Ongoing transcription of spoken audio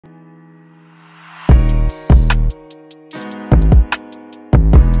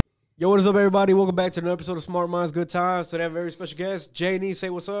Yo, what is up, everybody? Welcome back to another episode of Smart Minds, Good Times. Today, I have a very special guest, Jaynii.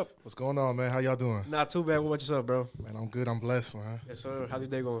 Say what's up. What's going on, man? How y'all doing? Not too bad. What about yourself, bro? Man, I'm good. I'm blessed, man. Yes, sir. How's your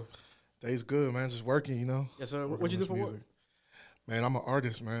day going? Day's good, man. Just working, you know. Yes, sir. Working What you on do for this work? music. Man, I'm an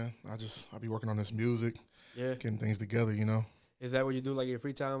artist, man. I be working on this music, Yeah. getting things together, you know. Is that what you do, like, in your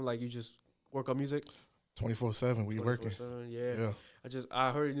free time? Like, you just work on music? 24/7, we working. 24/7? Yeah. Yeah.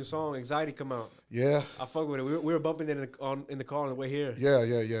 I heard your new song, Anxiety, come out. Yeah. I fuck with it. We were bumping it in the car on the way here.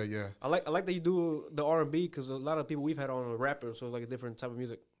 Yeah. I like that you do the R&B because a lot of people we've had on are rappers, so it's like a different type of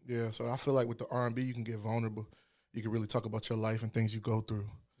music. Yeah. So I feel like with the R&B, you can get vulnerable. You can really talk about your life and things you go through.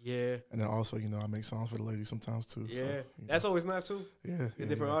 Yeah. And then also, you know, I make songs for the ladies sometimes too. Yeah. So, you That's always nice, too. know. A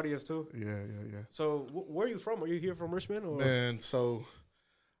different audience, too. Yeah. So where are you from? Are you here from Richmond? Or? Man, so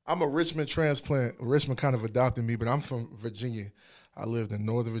I'm a Richmond transplant. Richmond kind of adopted me, but I'm from Virginia. I lived in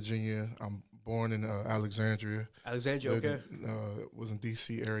Northern Virginia. I'm born in Alexandria. Alexandria, okay. Was in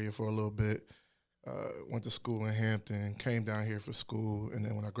D.C. area for a little bit. Went to school in Hampton. Came down here for school, and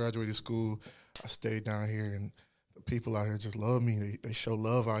then when I graduated school, I stayed down here. And the people out here just love me. They show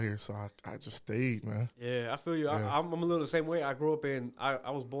love out here, so I just stayed, man. Yeah, I feel you. Yeah. I'm a little the same way. I grew up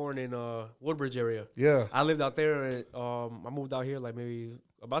I was born in Woodbridge area. Yeah, I lived out there, and I moved out here like maybe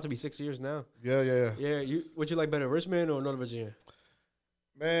about to be 6 years now. yeah. Yeah, would you like better, Richmond or Northern Virginia?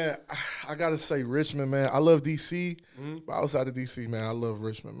 Man, I gotta say Richmond, man. I love D.C., Mm-hmm. but outside of D.C., man, I love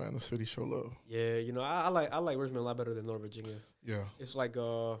Richmond, man. The city show love. Yeah, you know, I like Richmond a lot better than Northern Virginia. Yeah, It's like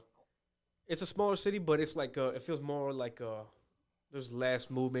it's a smaller city, but it's like it feels more like there's less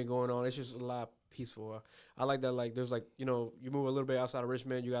movement going on. It's just a lot peaceful. I like that. Like there's like you know you move a little bit outside of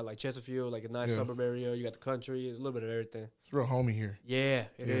Richmond, you got like Chesterfield, like a nice Yeah. suburb area. You got the country, a little bit of everything. it's real homey here. Yeah,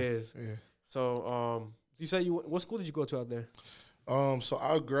 it is. Yeah. So you say what school did you go to out there? So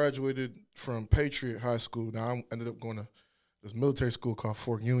I graduated from Patriot High School. Now I ended up going to this military school called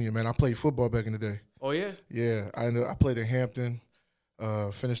Fort Union. Man, I played football back in the day. Oh yeah. Yeah, I played at Hampton.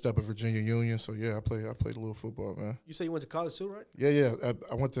 Finished up at Virginia Union. So yeah, I played a little football, man. You say you went to college too, right? Yeah.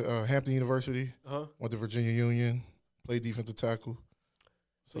 I went to Hampton University. Went to Virginia Union. Played defensive tackle.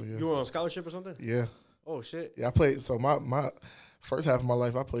 So yeah. You were on scholarship or something? Yeah. Oh shit. Yeah, I played. So my first half of my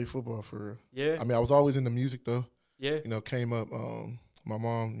life, I played football for real. Yeah. I mean, I was always into music though. Yeah. You know, came up. My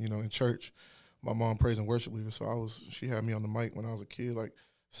mom, you know, in church. My mom praise and worship leader. So she had me on the mic when I was a kid, like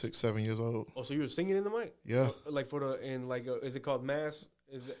 6, 7 years old. Oh, so you were singing in the mic? Yeah. Like is it called mass?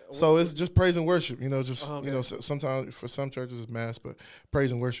 Is it? So it's just praise and worship, you know. Just okay. you know, sometimes for some churches it's mass, but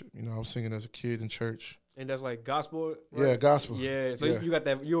praise and worship. You know, I was singing as a kid in church. And that's like gospel. Yeah, right? gospel. Yeah. So Yeah. you got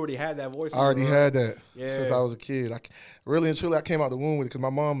that. You already had that voice. I already had that Yeah. since I was a kid. Really and truly, I came out the womb with it because my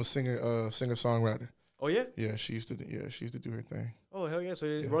mom was singer songwriter. Oh yeah. Yeah, she used to do her thing. Oh hell yeah! So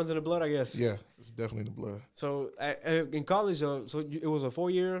it runs in the blood, I guess. Yeah, it's definitely in the blood. So in college, it was a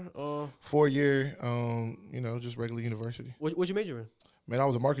 4-year. 4-year, you know, just regular university. What you major in? Man, I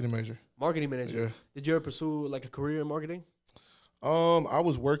was a marketing major. Marketing manager. Yeah. Did you ever pursue like a career in marketing? I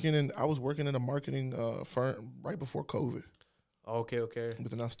was working in a marketing firm right before COVID. Okay. But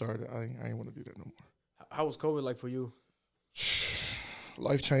then I started. I ain't want to do that no more. How was COVID like for you?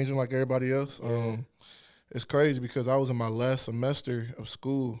 Life changing like everybody else. Yeah. It's crazy because I was in my last semester of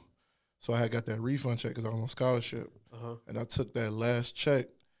school, so I had got that refund check because I was on scholarship, and I took that last check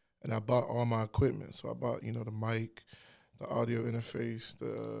and I bought all my equipment. So I bought, you know, the mic, the audio interface,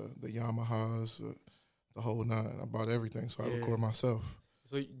 the Yamahas, the whole nine. I bought everything, so I record myself.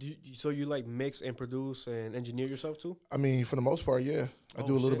 So you like mix and produce and engineer yourself too? I mean, for the most part, yeah. I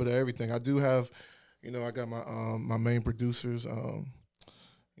do a little bit of everything. I do have, you know, I got my my main producers,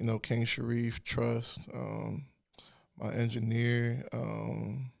 you know, King Sharif, Trust, my engineer,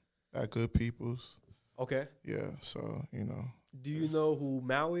 at Good Peoples. Okay. Yeah, so, you know. Do you know who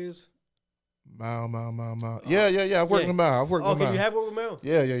Mao is? Mao. Yeah. I've worked with Mao. Okay, you have worked with Mao?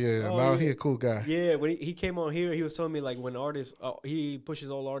 Yeah. Oh, Mao, yeah. he a cool guy. Yeah, when he came on here, he was telling me like when artists, he pushes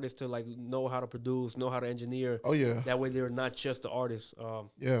all artists to like know how to produce, know how to engineer. Oh, yeah. That way they're not just the artists.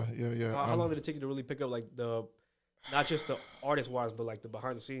 Yeah. How long did it take you to really pick up like not just the artist wise, but like the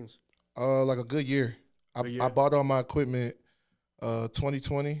behind the scenes? Like a good year. I bought all my equipment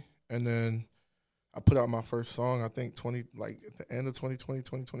 2020, and then I put out my first song, I think at the end of 2020,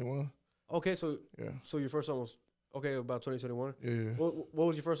 2021. Okay, so yeah. So your first song was about 2021. Yeah. What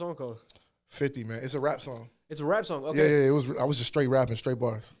was your first song called? 50, man. It's a rap song. It's a rap song. Okay. Yeah. It was. I was just straight rapping, straight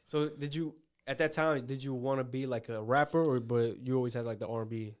bars. So at that time did you want to be like a rapper, but you always had like the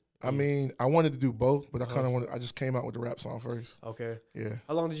R&B? I mean, I wanted to do both, but I just came out with the rap song first. Okay. Yeah.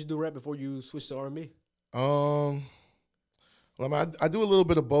 How long did you do rap before you switched to R&B? Well, I do a little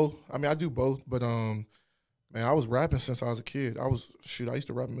bit of both. I mean, I do both, but Man, I was rapping since I was a kid. I used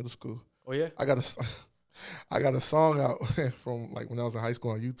to rap in middle school. Oh yeah. I got a, I got a song out from like when I was in high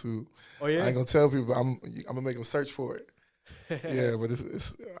school on YouTube. Oh yeah. I ain't gonna tell people. But I'm gonna make them search for it. Yeah, but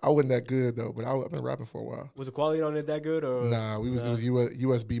it's I wasn't that good though. But I've been rapping for a while. Was the quality on it that good or? Nah, it was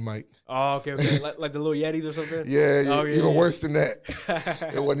USB mic. Oh, okay. like the little Yetis or something. Yeah, oh, even worse than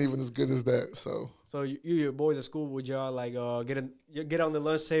that. It wasn't even as good as that. So your boys at school, would y'all like get on the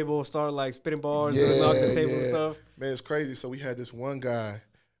lunch table, start like spitting bars, knock the table and stuff? Man, it's crazy. So we had this one guy.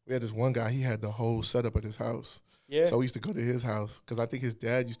 He had the whole setup at his house. Yeah. So we used to go to his house because I think his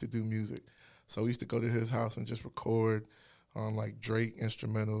dad used to do music. So we used to go to his house and just record like Drake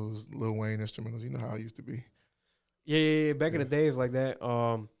instrumentals, Lil Wayne instrumentals. You know how it used to be. Yeah. Back in the days like that.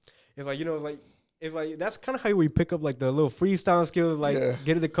 It's like it's like that's kind of how we pick up like the little freestyle skills. Like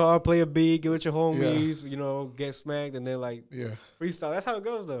get in the car, play a beat, get with your homies. Get smacked, and then like freestyle. That's how it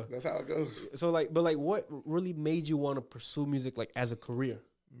goes though. That's how it goes. So like, but like, what really made you want to pursue music like as a career?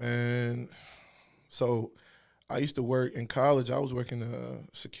 Man, so I used to work in college. I was working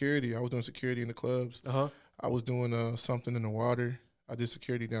security. I was doing security in the clubs. I was doing something in the water. I did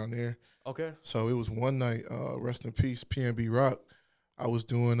security down there. Okay. So it was one night, rest in peace, PNB Rock. I was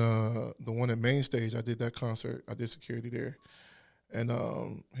doing the one at Main Stage. I did that concert. I did security there.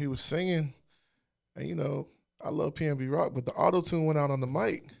 And he was singing. And, I love PNB Rock, but the auto-tune went out on the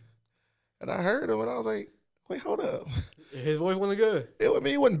mic. And I heard him, and I was like, wait, hold up. His voice wasn't good.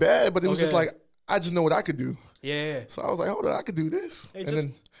 It wasn't bad, but it was just like, I just know what I could do. Yeah. So I was like, hold on, I could do this. Hey, and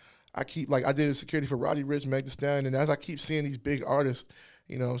then I did security for Roddy Ricch, Meg Thee Stallion, and as I keep seeing these big artists,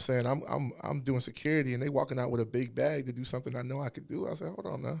 you know what I'm saying, I'm doing security, and they walking out with a big bag to do something I know I could do. I said, hold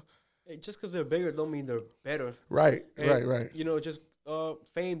on now. Hey, just because they're bigger don't mean they're better. Right, right. Just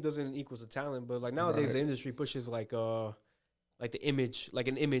fame doesn't equal to talent, but like nowadays the industry pushes like the image, like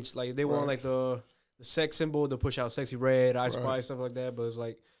an image, like they want like the sex symbol to push out Sexy Red, Ice Spice, stuff like that. But it's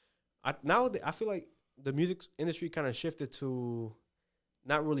like nowadays I feel like the music industry kind of shifted to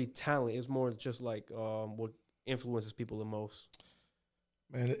not really talent. It's more just like what influences people the most.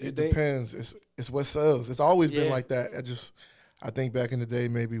 Man, it depends. It's what sells. It's always been like that. I think back in the day,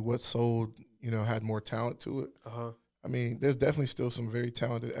 maybe what sold, had more talent to it. I mean, there's definitely still some very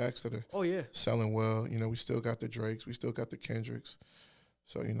talented acts that are selling well. We still got the Drakes. We still got the Kendricks.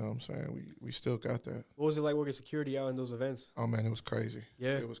 So, you know what I'm saying? We still got that. What was it like working security out in those events? Oh, man, it was crazy.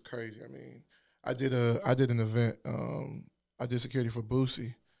 Yeah. It was crazy. I mean, I did an event. I did security for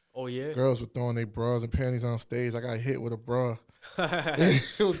Boosie. Oh, yeah? Girls were throwing their bras and panties on stage. I got hit with a bra.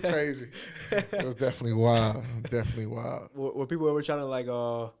 It was crazy. It was definitely wild. Definitely wild. Were people ever trying to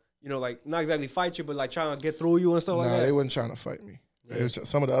like not exactly fight you, but like trying to get through you and stuff like that? No, they wasn't trying to fight me. Yeah.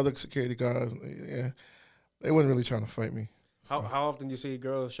 Some of the other security guys, they wasn't really trying to fight me. So. How often do you see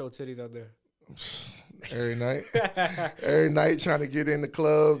girls show titties out there? Every night. Every night trying to get in the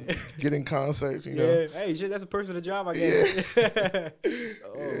club, get in concerts, Yeah, hey, shit, that's a personal job, I guess. Yeah.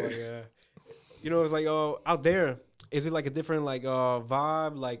 My God. It's like out there, is it like a different like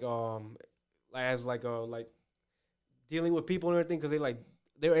vibe, like as like dealing with people and everything? Because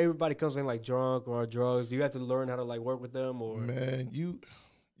everybody comes in like drunk or drugs. Do you have to learn how to like work with them? Or man, you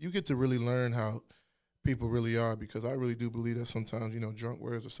get to really learn how people really are, because I really do believe that sometimes drunk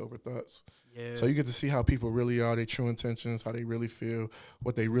words are sober thoughts. Yeah. So you get to see how people really are, their true intentions, how they really feel,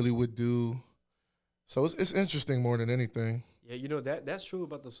 what they really would do. So it's interesting more than anything. Yeah, that's true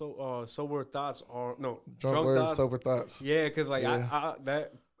about the sober thoughts or drunk words, thoughts. sober thoughts. Yeah, because I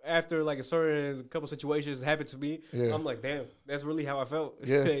that after like a couple situations happened to me, I'm like, damn, that's really how I felt.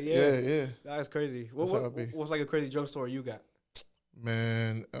 Yeah. That's crazy. What's like a crazy drunk story you got?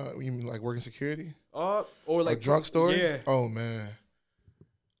 Man, you mean like working security? Or like a drunk story? Yeah. Oh man.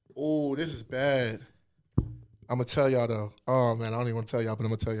 Oh, this is bad. I'm gonna tell y'all though. Oh man, I don't even want to tell y'all, but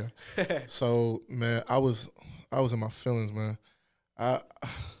I'm gonna tell y'all. So man, I was in my feelings, man.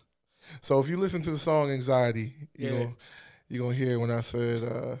 So if you listen to the song "Anxiety," you're gonna hear when I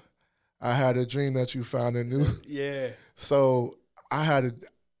said, "I had a dream that you found a new." Yeah. So I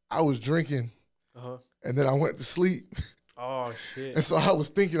was drinking, and then I went to sleep. Oh shit! And so I was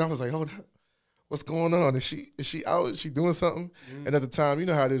thinking, I was like, hold up, what's going on? Is she out? Is she doing something? Mm-hmm. And at the time, you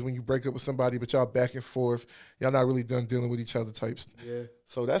know how it is when you break up with somebody, but y'all back and forth, y'all not really done dealing with each other types. Yeah.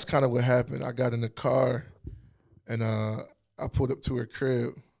 So that's kind of what happened. I got in the car, and I pulled up to her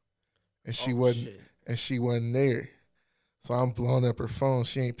crib, and she wasn't there. So I'm blowing up her phone.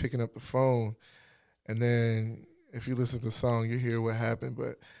 She ain't picking up the phone. And then if you listen to the song, you hear what happened.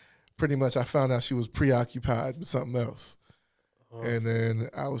 But pretty much I found out she was preoccupied with something else. And then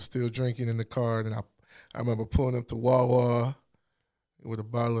I was still drinking in the car, and I remember pulling up to Wawa, with a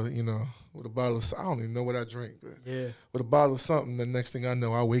bottle of, with a bottle of, I don't even know what I drink, but Yeah. with a bottle of something, the next thing I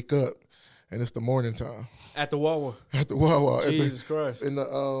know, I wake up and it's the morning time. At the Wawa. At the Wawa. Jesus Christ. In the,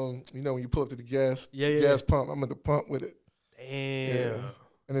 when you pull up to the gas Yeah. pump, I'm at the pump with it. Damn. Yeah.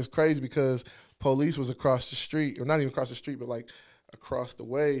 And it's crazy because police was across the street, or not even across the street, but like across the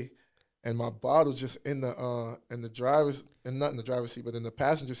way, and my bottle just in the driver's, and not in the driver's seat, but in the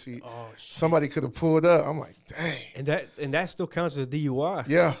passenger seat. Oh shit. Somebody could have pulled up. I'm like, dang. And that still counts as a DUI.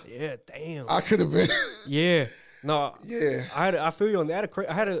 Yeah. Yeah. Damn. I could have been. Yeah. No. Yeah. I feel you on that.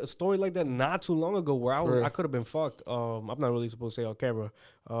 I had a story like that not too long ago where Real. I could have been fucked. I'm not really supposed to say on camera.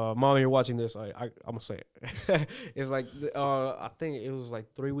 Mom, you're watching this. I'm gonna say it. It's like I think it was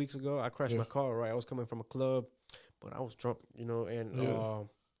like 3 weeks ago. I crashed my car. Right. I was coming from a club, but I was drunk.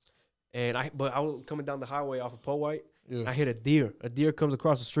 But I was coming down the highway off of Powhite. Yeah. I hit a deer. A deer comes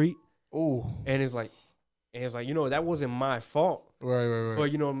across the street. Ooh. And it's like, that wasn't my fault. Right.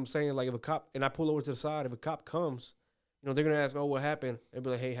 But you know what I'm saying? Like if a cop, and I pull over to the side, if a cop comes, they're going to ask, oh, what happened? They'll be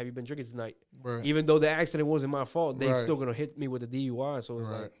like, hey, have you been drinking tonight? Right. Even though the accident wasn't my fault, they still going to hit me with a DUI. So it's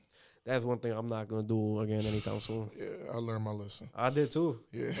like, that's one thing I'm not going to do again anytime soon. Yeah, I learned my lesson. I did too.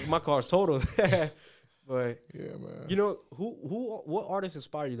 Yeah. My car's totaled. But, yeah, man. What artists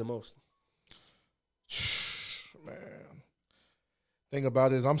inspire you the most? Man. Thing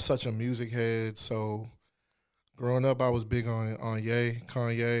about it is I'm such a music head, so growing up I was big on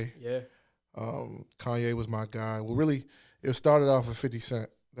Kanye. Yeah. Kanye was my guy. Well, really, it started off with 50 Cent.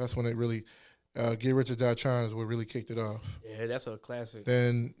 That's when it really, Get Rich or Die Trying is what really kicked it off. Yeah, that's a classic.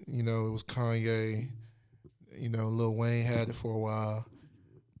 Then, it was Kanye. Lil Wayne had it for a while.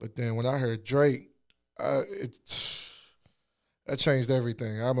 But then when I heard Drake, that changed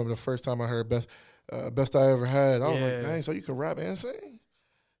everything. I remember the first time I heard Best I Ever Had. I was like, dang, so you could rap and sing?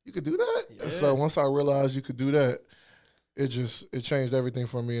 You could do that? Yeah. So once I realized you could do that, it changed everything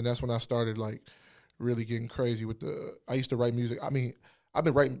for me. And that's when I started like really getting crazy with I used to write music. I mean, I've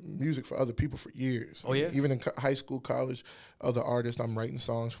been writing music for other people for years. Oh, yeah? Even in high school, college, other artists, I'm writing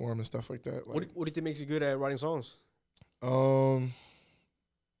songs for them and stuff like that. Like, what do you think makes you good at writing songs?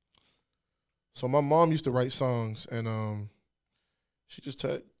 So my mom used to write songs, and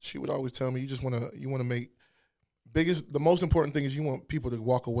she would always tell me, you want to make the most important thing is you want people to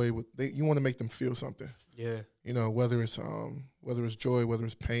walk away with. You want to make them feel something. Yeah. Whether it's joy, whether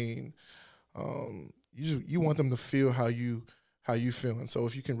it's pain, you want them to feel how you feeling. So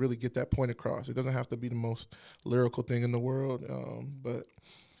if you can really get that point across, it doesn't have to be the most lyrical thing in the world, but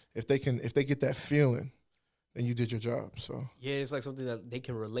if they get that feeling, then you did your job. So yeah, it's like something that they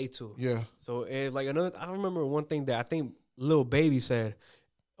can relate to. Yeah. So it's like I remember one thing that I think Lil Baby said,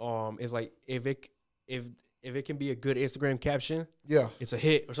 is like if it can be a good Instagram caption, it's a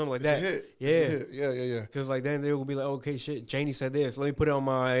hit or something like that. A hit. Yeah. It's a hit. Yeah. Because like then they will be like, okay, shit, Jaynii said this. Let me put it on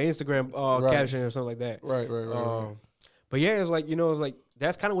my Instagram caption or something like that. Right. But yeah, it's like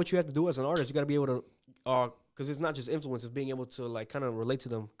that's kind of what you have to do as an artist. You got to be able to, because it's not just influence; it's being able to like kind of relate to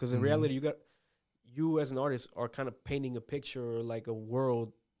them. Because in reality, you as an artist are kind of painting a picture or like a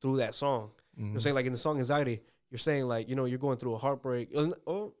world through that song. You're saying like in the song Anxiety, you're saying like you're going through a heartbreak.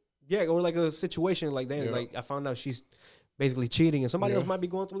 Or like a situation like that. Yeah. Like I found out she's basically cheating, and somebody else might be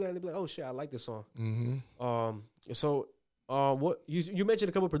going through that. And they'd be like, "Oh shit, I like this song." So what you mentioned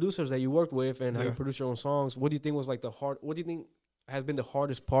a couple of producers that you worked with and how you produce your own songs. What do you think was like what do you think has been the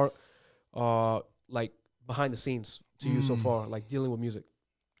hardest part, like behind the scenes to you so far, like dealing with music?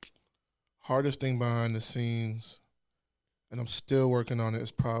 Hardest thing behind the scenes, and I'm still working on it,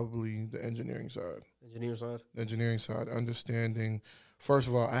 is probably the engineering side. The engineering side, understanding. First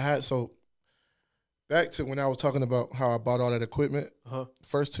of all, back to when I was talking about how I bought all that equipment.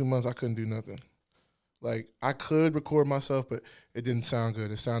 First 2 months, I couldn't do nothing. Like, I could record myself, but it didn't sound good.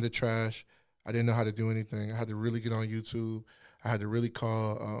 It sounded trash. I didn't know how to do anything. I had to really get on YouTube. I had to really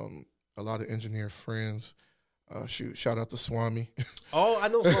call a lot of engineer friends. Shout out to Swami. Oh, I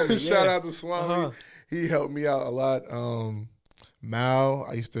know Swami. Shout out to Swami. He helped me out a lot. Mao,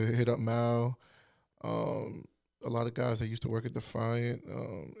 I used to hit up Mao. A lot of guys that used to work at Defiant.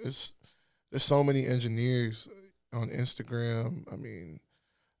 There's so many engineers on Instagram. I mean,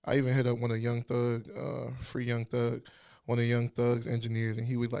 I even hit up one of Young Thug, Free Young Thug, one of Young Thug's engineers, and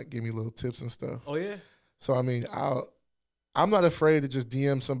he would like give me little tips and stuff. Oh yeah. So I mean, I'm not afraid to just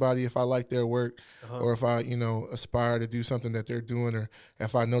DM somebody if I like their work or if I, aspire to do something that they're doing, or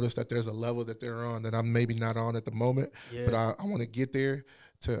if I notice that there's a level that they're on that I'm maybe not on at the moment, but I want to get there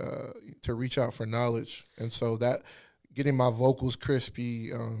to reach out for knowledge. And so that getting my vocals crispy,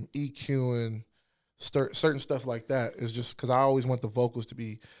 EQing, certain stuff like that is just because I always want the vocals to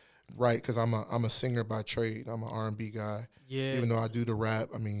be right, because I'm a singer by trade. I'm an R&B guy. Yeah. Even though I do the rap,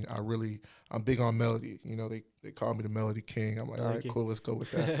 I mean, I'm big on melody. You know, they call me the Melody King. I'm like, all right, cool, let's go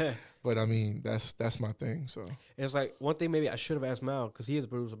with that. But I mean, that's my thing. So it's like one thing maybe I should have asked Mal because he is a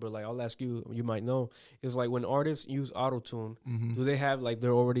producer, but like I'll ask you, you might know, is like when artists use auto-tune, do they have like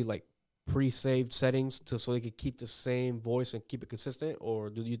they're already like pre-saved settings so they can keep the same voice and keep it consistent, or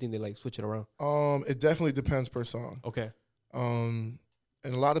do you think they like switch it around? it definitely depends per song. Okay. And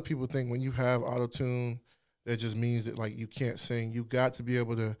a lot of people think when you have auto-tune, that just means that like you can't sing. You got to be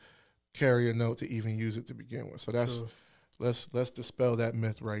able to carry a note to even use it to begin with. So that's True. let's dispel that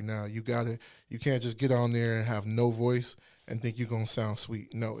myth right now. You can't just get on there and have no voice and think you're gonna sound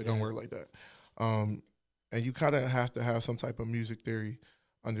sweet. No, it don't work like that. And you kind of have to have some type of music theory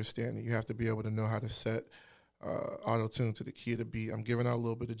understanding. You have to be able to know how to set auto tune to the key of the beat. I'm giving out a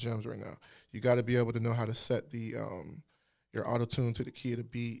little bit of gems right now. You got to be able to know how to set the your auto tune to the key of the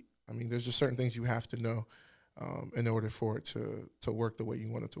beat. I mean, there's just certain things you have to know in order for it to work the way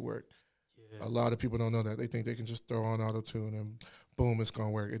you want it to work. Yeah. A lot of people don't know that. They think they can just throw on auto tune and boom, it's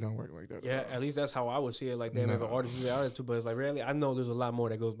gonna work. It don't work like that. Yeah, at least that's how I would see it. Like, damn, if an artist uses auto tune, but it's like really, I know there's a lot more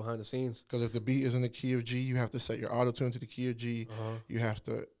that goes behind the scenes. Because if the beat is in the key of G, you have to set your auto tune to the key of G. You have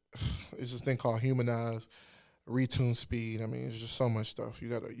to. It's this thing called humanize, retune speed. I mean, it's just so much stuff. You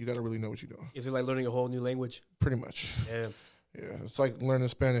gotta really know what you're doing. Is it like learning a whole new language? Pretty much. Yeah. Yeah, it's like learning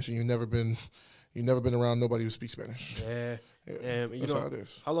Spanish and you've never been around nobody who speaks Spanish. Yeah. And you know, how it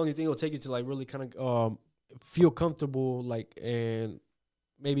is. How long do you think it'll take you to like really kind of feel comfortable, like, and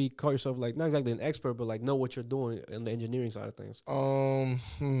maybe call yourself like not exactly an expert, but like know what you're doing in the engineering side of things? Do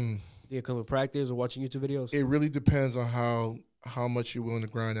you come with practice or watching YouTube videos? It really depends on how much you're willing to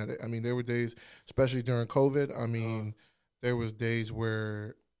grind at it. I mean, there were days, especially during COVID. I mean, there was days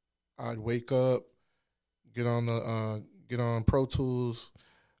where I'd wake up, get on Pro Tools.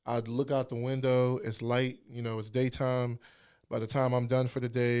 I'd look out the window. It's light. You know, it's daytime. By the time I'm done for the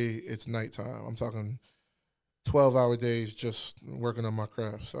day, it's nighttime. I'm talking 12-hour days just working on my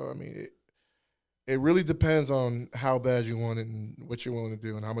craft. So, I mean, it really depends on how bad you want it and what you're willing to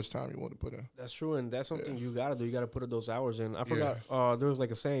do and how much time you want to put in. That's true, and that's something you got to do. You got to put those hours in. I forgot. There was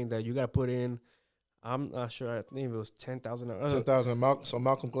like a saying that you got to put in, I'm not sure, I think it was 10,000 hours. 10,000. So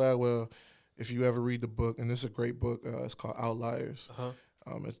Malcolm Gladwell, if you ever read the book, and this is a great book, it's called Outliers.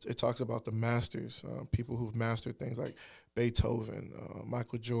 It talks about the masters, people who've mastered things like Beethoven,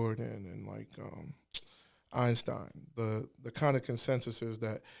 Michael Jordan, and like Einstein. The kind of consensus is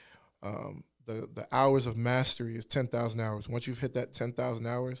that the hours of mastery is 10,000 hours. Once you've hit that 10,000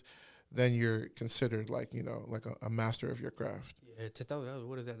 hours, then you're considered like, you know, like a master of your craft. Yeah, 10,000 hours.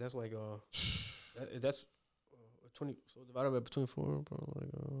 What is that? That's like that's 20. So divided by between 4,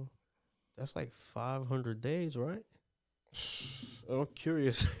 that's like 500 days, right? I'm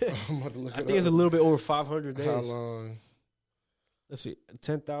curious. I'm about to look I think it's a little bit over 500 days. How long? Let's see.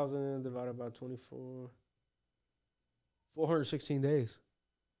 10,000 divided by 24. 416 days.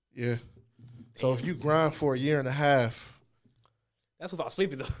 Yeah. So if you grind for a year and a half. That's without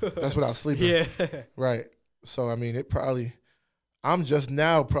sleeping, though. That's without sleeping. Yeah. Right. So, I mean, I'm just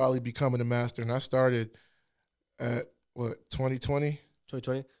now probably becoming a master. And I started at, 2020?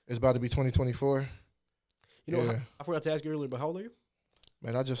 2020. It's about to be 2024. You know, I forgot to ask you earlier, but how old are you?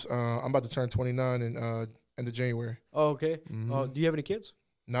 Man, I'm about to turn 29 in end of January. Oh, okay. Do you have any kids?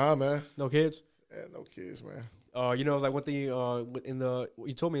 Nah, man. No kids? Yeah, no kids, man. You know, like one thing you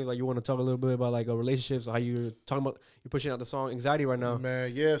told me, like you want to talk a little bit about like relationships, how you're talking about, you're pushing out the song Anxiety right now.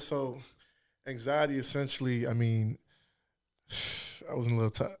 Man, yeah. So Anxiety, essentially, I mean, I was in a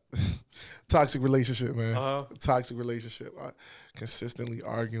little toxic relationship, man. Toxic relationship. Consistently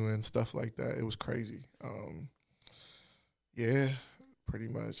arguing, stuff like that. It was crazy. Yeah, pretty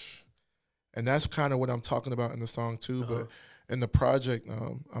much. And that's kind of what I'm talking about in the song too. But in the project,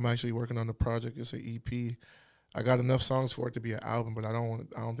 I'm actually working on the project. It's an EP. I got enough songs for it to be an album, but I don't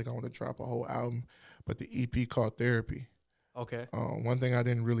think I want to drop a whole album. But the EP called Therapy. Okay. One thing I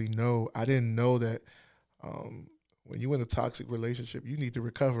didn't know that when you're in a toxic relationship, you need to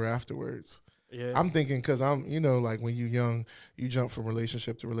recover afterwards. Yeah. I'm thinking because like when you're young, you jump from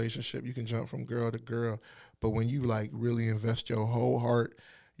relationship to relationship. You can jump from girl to girl. But when you like really invest your whole heart,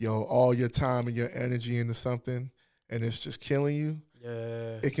 all your time and your energy into something, and it's just killing you,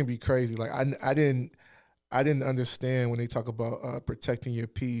 it can be crazy. Like I didn't understand when they talk about protecting your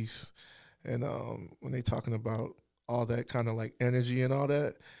peace, and when they talking about all that kind of like energy and all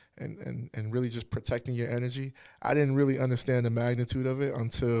that, and really just protecting your energy. I didn't really understand the magnitude of it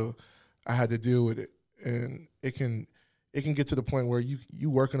until I had to deal with it, and it can it can get to the point where you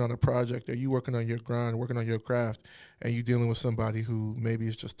working on a project or you working on your grind, working on your craft, and you dealing with somebody who maybe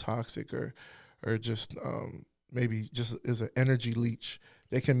is just toxic or just maybe just is an energy leech.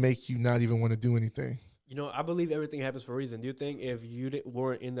 They can make you not even want to do anything. You know, I believe everything happens for a reason. Do you think if you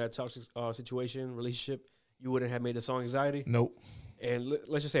weren't in that toxic situation, relationship, you wouldn't have made the song Anxiety? Nope. And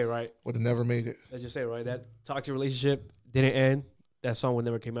let's just say, right? Would have never made it. Let's just say, right, that toxic relationship didn't end. That song would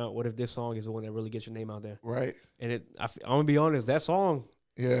never came out. What if this song is the one that really gets your name out there? Right. And I'm gonna be honest, that song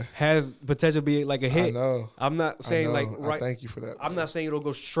Yeah. has potential to be like a hit. I know. I'm not saying like I thank you for that. I'm not saying it'll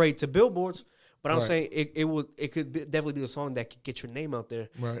go straight to billboards, but I'm Right. saying it could definitely be a song that could get your name out there.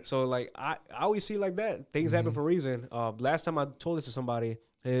 Right. So like I always see like that. Things happen for a reason. Last time I told this to somebody,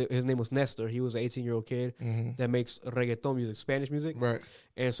 his name was Nestor. He was an 18-year-old kid that makes reggaeton music, Spanish music. Right.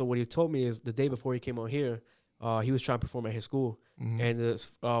 And so what he told me is the day before he came on here, he was trying to perform at his school, and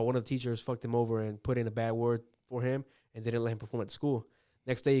one of the teachers fucked him over and put in a bad word for him and didn't let him perform at the school.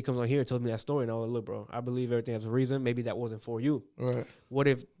 Next day he comes on here and tells me that story, and I was like, look, bro, I believe everything has a reason. Maybe that wasn't for you. Right. What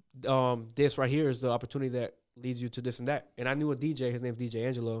if this right here is the opportunity that leads you to this and that? And I knew a DJ, his name's DJ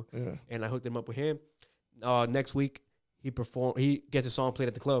Angelo, and I hooked him up with him. Next week, he gets a song played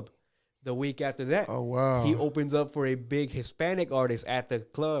at the club. The week after that, oh wow, he opens up for a big Hispanic artist at the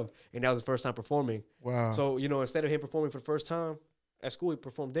club, and that was his first time performing. Wow. So, you know, instead of him performing for the first time at school, he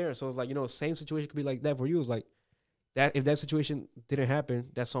performed there. So it's like, you know, same situation could be like that for you. It's like that if that situation didn't happen,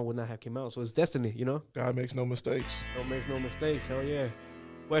 that song would not have came out. So it's destiny, you know? God makes no mistakes. God makes no mistakes. Hell yeah.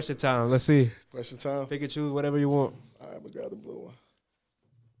 Question time. Let's see. Question time. Pick and choose whatever you want. All right, I'm gonna grab the blue one.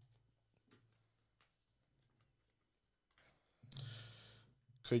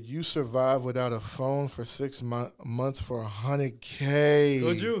 Could you survive without a phone for 6 months for $100K?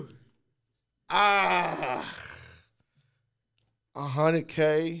 Could you?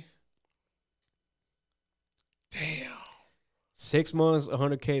 100K. Damn. 6 months,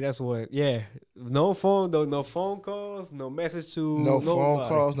 100K. That's what. Yeah. No phone though. No phone calls. No message to. No nobody. phone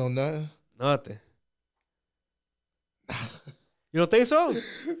calls. No nothing. Nothing. You don't think so?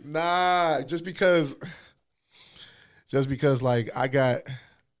 Nah. Just because like I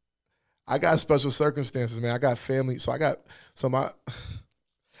got special circumstances, man. I got family,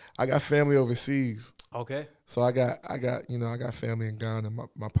 I got family overseas. Okay. So I got family in Ghana.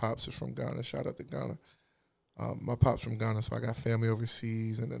 My pops are from Ghana. Shout out to Ghana. My pops from Ghana, so I got family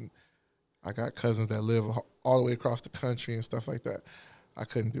overseas, and then I got cousins that live all the way across the country and stuff like that. I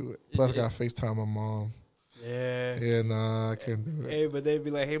couldn't do it. Plus, I got to FaceTime my mom. Yeah. Yeah, nah, I couldn't do it. Hey, but they'd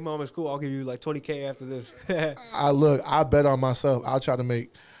be like, "Hey, mom, it's cool. I'll give you like 20K after this." I bet on myself. I'll try to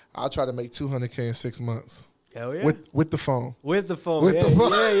make 200K in 6 months. Hell yeah. With the phone. With the phone. With yeah, the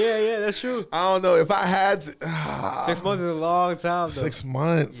phone. Yeah, that's true. I don't know if I had to, 6 months is a long time, though. 6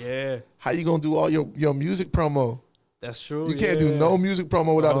 months. Yeah. How you gonna do all your music promo? That's true. You can't do no music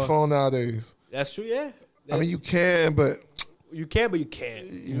promo without a phone nowadays. That's true, yeah. I mean, you can, but you can, but you can't.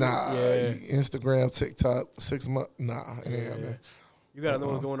 Instagram, TikTok, 6 months. Nah, yeah, man. You gotta know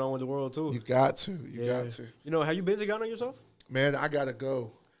what's going on with the world too. You got to. You got to. You know, have you been to Ghana yourself? Man, I gotta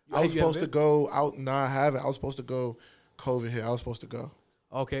go. I was supposed to go out. Nah, I haven't. I was supposed to go. COVID hit. I was supposed to go.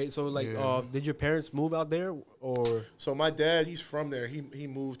 Okay, so like, did your parents move out there or? So my dad, he's from there. He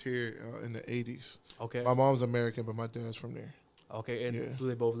moved here in the 80s. Okay. My mom's American, but my dad's from there. Okay, and do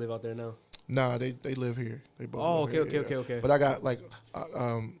they both live out there now? Nah, they live here. They both. Okay. But I got like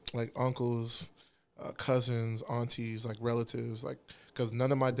uncles, cousins, aunties, like relatives, like because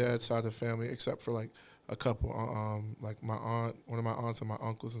none of my dad's side of the family, except for like a couple, like my aunt, one of my aunts and my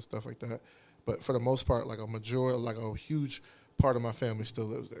uncles and stuff like that. But for the most part, like a huge part of my family still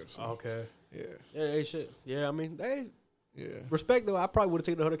lives there. So. Okay. Yeah. Yeah. Hey, shit. Yeah. I mean, hey. Yeah. Respect though. I probably would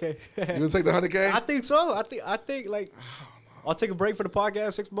have taken the 100K. You would take the 100K? I think so. I think like I'll take a break for the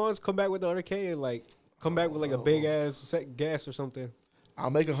podcast 6 months, come back with the 100K, and like come back with like a big ass gas or something.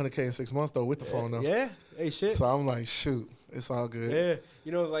 I'll make 100K in 6 months though with the phone though. Yeah. Hey, shit. So I'm like, shoot, it's all good. Yeah.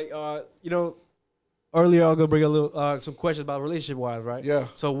 You know, it's like earlier I was gonna bring a little some questions about relationship wise, right? Yeah.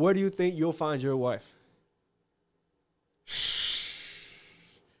 So where do you think you'll find your wife?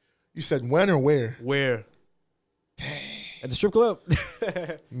 You said when or where? Where? Dang. At the strip club?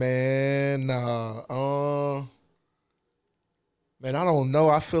 Man, nah. Man, I don't know.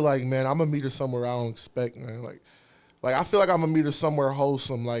 I feel like, man, I'm gonna meet her somewhere I don't expect, man. Like I feel like I'm gonna meet her somewhere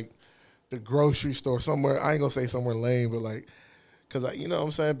wholesome, like the grocery store, somewhere. I ain't gonna say somewhere lame, but like, cause you know what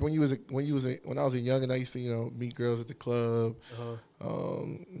I'm saying. When I was a youngin', I used to meet girls at the club,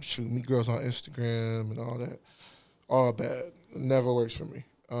 meet girls on Instagram and all that. All bad. Never works for me.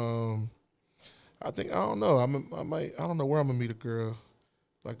 I don't know. I don't know where I'm gonna meet a girl,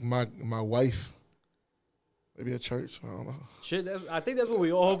 like my wife. Maybe a church. I don't know. Shit, I think that's what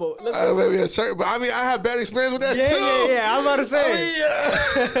we all hope. Maybe a church, but I mean, I had bad experience with that too. Yeah. I was about to say.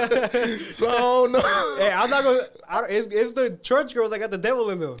 I mean, so no. Hey, I'm not gonna. It's the church girls that got the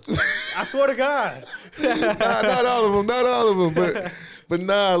devil in them. I swear to God. Not all of them, but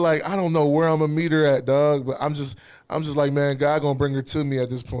nah, like I don't know where I'm gonna meet her at, dog. But I'm just like, man, God gonna bring her to me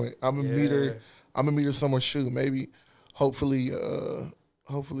at this point. I'm gonna meet her. I'm gonna meet her somewhere. Shoot, maybe, hopefully,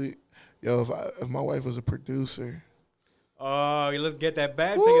 yo, if my wife was a producer. Oh, let's get that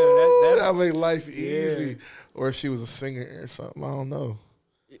bag together. That'll make life easy. Or if she was a singer or something, I don't know.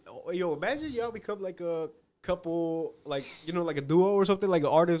 Yo, imagine y'all become like a couple, like, you know, like a duo or something, like an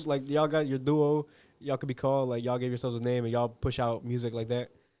artist, like y'all got your duo, y'all could be called, like y'all gave yourselves a name and y'all push out music like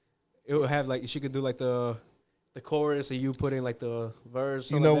that. It would have like, she could do like the chorus and you put in like the verse.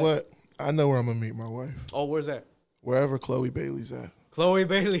 You know what? I know where I'm gonna meet my wife. Oh, where's that? Wherever Chloe Bailey's at. Chloe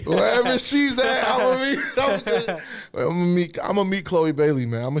Bailey. Wherever she's at, I'm gonna meet Chloe Bailey,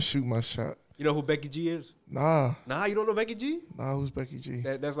 man. I'm gonna shoot my shot. You know who Becky G is? Nah, you don't know Becky G? Nah, who's Becky G?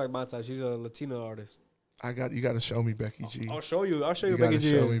 That's like my type. She's a Latina artist. You got to show me Becky G. I'll show you. I'll show you Becky G.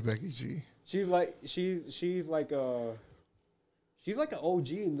 You got to show me Becky G. She's like an OG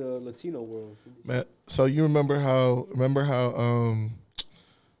in the Latino world. Man, so you remember how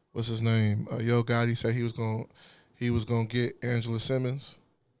what's his name? Yo Gotti said he was gonna get Angela Simmons.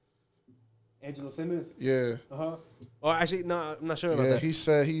 Angela Simmons? Yeah. Uh-huh. Oh, actually, no, I'm not sure about that. He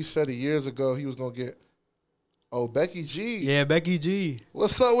said it years ago he was gonna get Becky G. Yeah, Becky G.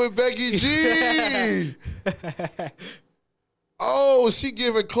 What's up with Becky G? Oh, she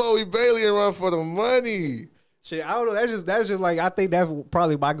giving Chloe Bailey a run for the money. Shit, I don't know. That's just like, I think that's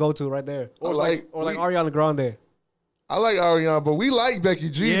probably my go-to right there. Or like Ariana Grande. I like Ariana, but we like Becky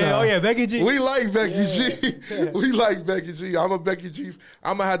G now. Oh yeah, Becky G. We like Becky G. We like Becky G. I'm a Becky G.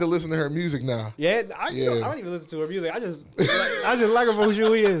 I'm gonna have to listen to her music now. Yeah, I don't even listen to her music. I just like her for who she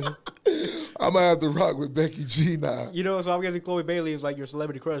is. I'm gonna have to rock with Becky G now. You know, so I'm guessing Chloe Bailey is like your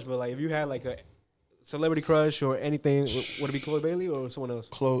celebrity crush, but like if you had like a celebrity crush or anything, would it be Chloe Bailey or someone else?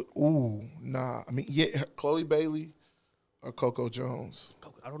 Nah. I mean, yeah, Chloe Bailey or Coco Jones.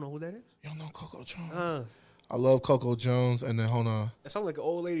 I don't know who that is. You don't know Coco Jones? I love Coco Jones, and then hold on. That sounds like an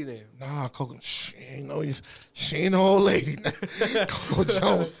old lady name. Nah, Coco. She ain't no old lady. Coco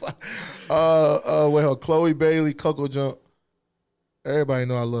Jones. Chloe Bailey, Coco Jones. Everybody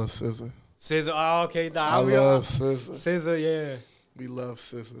know I love SZA. SZA. Oh, okay. Nah, I love SZA. SZA, yeah. We love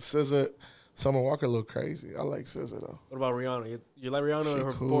SZA. SZA. Summer Walker a little crazy. I like SZA though. What about Rihanna? You like Rihanna or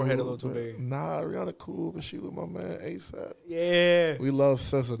her forehead a little too big? Nah, Rihanna cool, but she with my man ASAP. Yeah. We love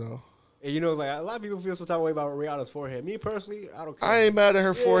SZA though. And you know, like a lot of people feel some type of way about Rihanna's forehead. Me personally, I don't care. I ain't mad at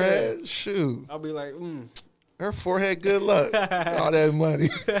her forehead. Shoot. I'll be like, Her forehead, good luck. All that money.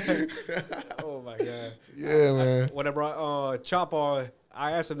 Oh my God. Yeah, man. When I brought Chop on,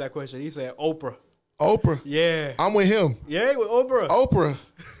 I asked him that question. He said Oprah. Oprah? Yeah. I'm with him. Yeah, with Oprah. Oprah.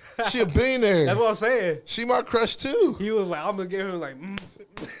 She a billionaire. That's what I'm saying. She my crush too. He was like, I'm gonna give him like.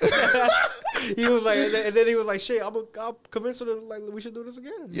 He was like, and then he was like, shit, I'll convince her to, like, we should do this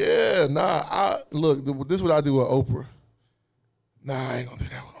again. Yeah, nah. Look, this is what I do with Oprah. Nah, I ain't gonna do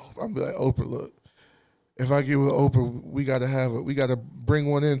that with Oprah. I'm gonna be like, Oprah, look, if I get with Oprah, we gotta bring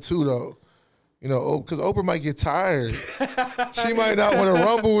one in too though. You know, because Oprah might get tired. She might not want to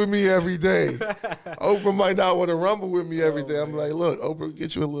rumble with me every day. Oprah might not want to rumble with me every day. I'm like, look, Oprah,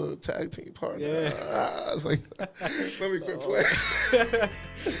 get you a little tag team partner. Yeah. I was like, let me quit playing.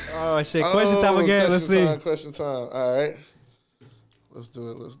 Oh, shit. Question time again. Let's see. Question time. All right. Let's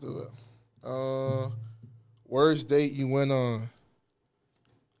do it. Worst date you went on.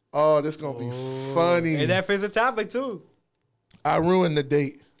 Oh, this going to be funny. And that fits the topic, too. I ruined the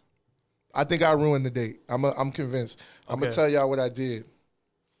date. I think I ruined the date. I'm convinced. I'm going to tell y'all what I did.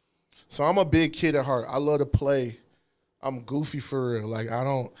 So I'm a big kid at heart. I love to play. I'm goofy for real. Like, I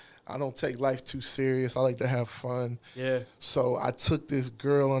don't take life too serious. I like to have fun. Yeah. So I took this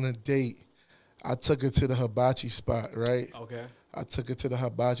girl on a date. I took her to the hibachi spot, right? Okay. I took her to the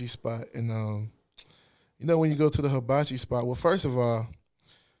hibachi spot. And, you know, when you go to the hibachi spot, well, first of all,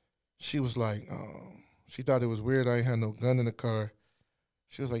 she was like, she thought it was weird I ain't had no gun in the car.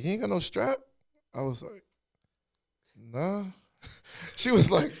 She was like, you ain't got no strap? I was like, nah. She was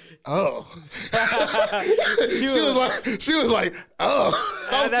like, oh. she was like, oh.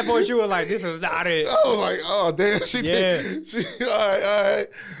 At that point, she was like, this is not it. I was like, oh, damn. All right.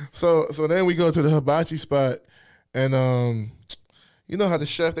 So then we go to the hibachi spot, and you know how the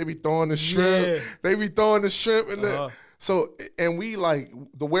chef, they be throwing the shrimp. Yeah. They be throwing the shrimp in there. So, and we like,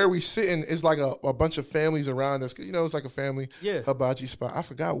 where we sitting is like a bunch of families around us. You know, it's like a family hibachi spot. I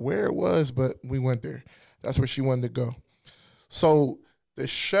forgot where it was, but we went there. That's where she wanted to go. So the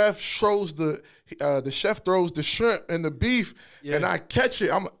chef throws the shrimp and the beef, and I catch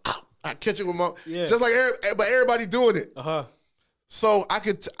it. I catch it with my just like but everybody doing it. So I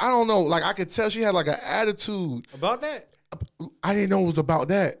don't know, like I could tell she had like an attitude about that. I didn't know it was about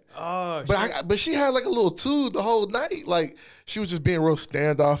that. Oh, but she had like a little tude the whole night. Like she was just being real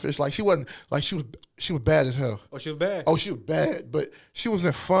standoffish. Like she wasn't like she was bad as hell. Oh, she was bad. Oh, she was bad, but she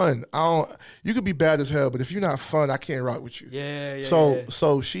wasn't fun. You could be bad as hell, but if you're not fun, I can't rock with you. Yeah.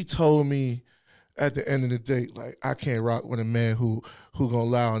 So she told me at the end of the date, like I can't rock with a man who gonna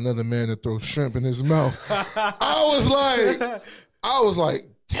allow another man to throw shrimp in his mouth. I was like,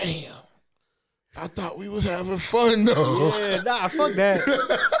 damn. I thought we was having fun though. Yeah, nah, fuck that.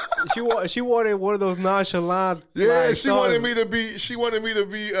 She wanted one of those nonchalant. Yeah, like, she wanted me to be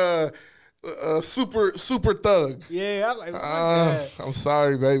super thug. Yeah, I like that. I'm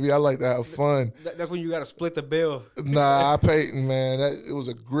sorry, baby. I like to have fun. That's when you gotta split the bill. Nah, I paid, man. It was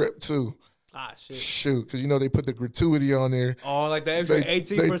a grip too. Ah, shit. Shoot, because you know they put the gratuity on there. Oh, like the extra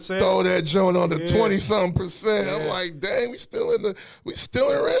 18%. They throw that joint on the 20-something%. Yeah. I'm like, dang, we still in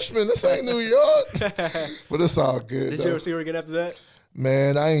Richmond. This ain't New York. But it's all good. Did you ever see her again after that?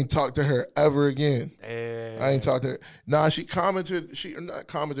 Man, I ain't talked to her ever again. Damn. I ain't talked to her. Nah, she commented. She not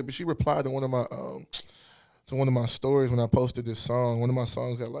commented, but she replied to one of my stories when I posted this song. One of my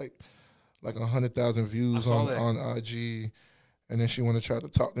songs got like 100,000 views on IG. And then she wanted to try to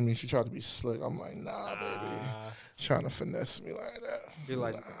talk to me. She tried to be slick. I'm like, nah, baby. Trying to finesse me like that. Be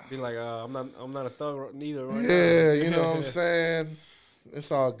like, I'm not a thug neither. Right yeah, now. You know what I'm saying?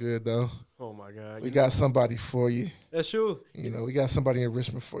 It's all good though. Oh my God. We got somebody for you. That's true. You know, we got somebody in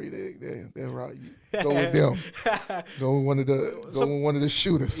Richmond for you. They're right. Go with them. Go with one of the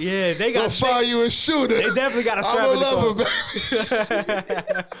shooters. Yeah, they got. Go find you a shooter. They definitely got a strap. I'm a lover, baby.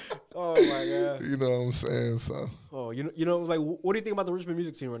 Oh my God. You know what I'm saying? So. Oh, you know, like, what do you think about the Richmond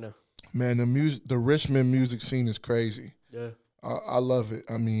music scene right now? Man, the Richmond music scene is crazy. Yeah. I love it.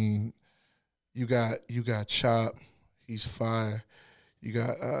 I mean, you got Chop, he's fire. You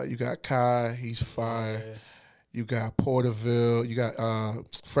got Kai, he's fire. Yeah. You got Porterville, you got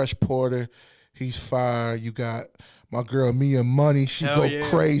Fresh Porter, he's fire. You got my girl Mia Money, she go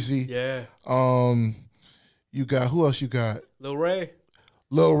crazy. Yeah. You got who else? You got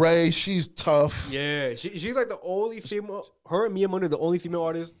Lil Ray, she's tough. Yeah, she's like the only female. Her and Mia Money are the only female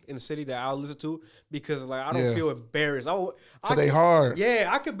artists in the city that I'll listen to because like I don't feel embarrassed. They hard. Yeah,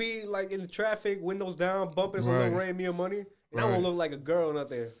 I could be like in the traffic, windows down, bumping some Lil Ray and Mia Money, and I won't look like a girl out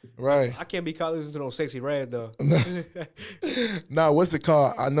there. Right. I can't be caught listening to no Sexy Red though. Nah, what's it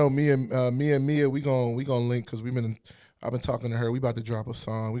called? I know me and Mia, we gonna link because I've been talking to her. We about to drop a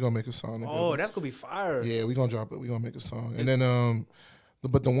song. We gonna make a song. Oh, that's gonna be fire. Yeah, we gonna drop it. We gonna make a song, and then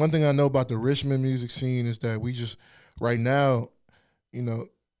But the one thing I know about the Richmond music scene is that we just right now, you know,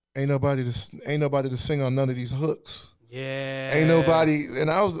 ain't nobody to sing on none of these hooks. Yeah, ain't nobody. And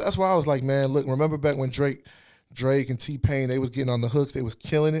that's why I was like, man, look, remember back when Drake and T-Pain, they was getting on the hooks, they was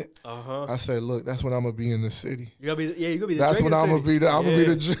killing it. I said, look, that's when I'm gonna be in the city. You gonna be the. That's Drake when I'm gonna be. I'm gonna be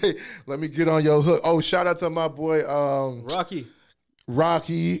the J. Let me get on your hook. Oh, shout out to my boy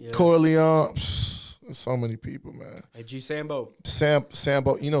Rocky, Corleone. So many people, man. Hey, G Sambo.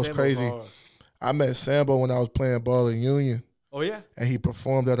 Sambo, you know what's crazy? Hard. I met Sambo when I was playing ball in Union. Oh, yeah? And he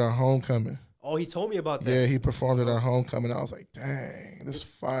performed at our homecoming. Oh, he told me about that. Yeah, he performed at our homecoming. I was like, dang, this is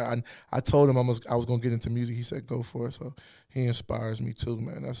fire. I told him I was going to get into music. He said, go for it. So he inspires me too,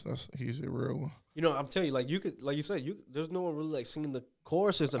 man. He's a real one. You know, I'm telling you, like you said, there's no one really like singing the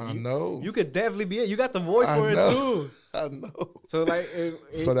choruses. I know. You could definitely be it. You got the voice for it too. I know. So like,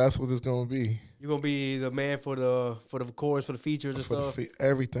 so that's what it's gonna be. You're gonna be the man for the chorus, for the features and stuff.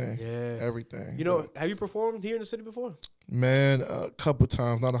 Everything. Yeah. Everything. You know, have you performed here in the city before? Man, a couple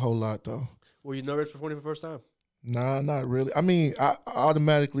times, not a whole lot though. Were you nervous performing for the first time? Nah, not really. I mean, I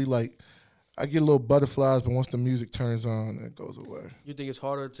automatically I get a little butterflies, but once the music turns on, it goes away. You think it's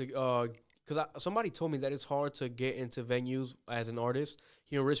harder to because somebody told me that it's hard to get into venues as an artist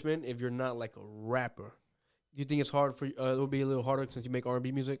here in Richmond if you're not like a rapper. Do you think it's hard for it will be a little harder since you make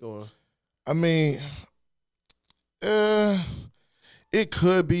R&B music, or? I mean, it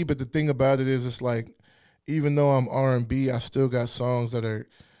could be, but the thing about it is, it's like even though I'm R&B, I still got songs that are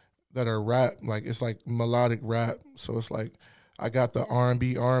rap. Like it's like melodic rap, so it's like I got the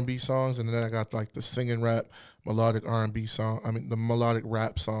R&B songs, and then I got like the singing rap, melodic R&B song. I mean the melodic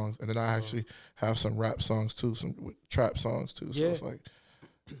rap songs, and then I actually have some rap songs too, some trap songs too. So it's like,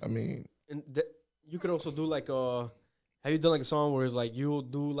 I mean, and you could also do like have you done like a song where it's like you'll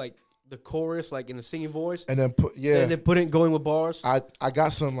do like the chorus like in the singing voice, and then put it going with bars. I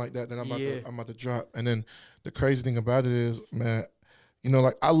got something like that I'm about to drop. And then the crazy thing about it is, man, you know,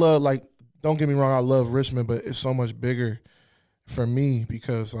 like I love, like, don't get me wrong, I love Richmond, but it's so much bigger for me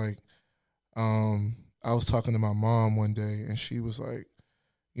because like I was talking to my mom one day and she was like,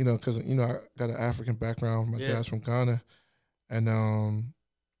 you know, because you know I got an African background. My dad's from Ghana, and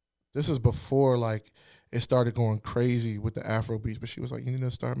this is before like it started going crazy with the Afro beats. But she was like, you need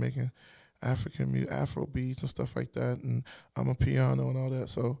to start making Afro beats and stuff like that. And I'm a piano and all that.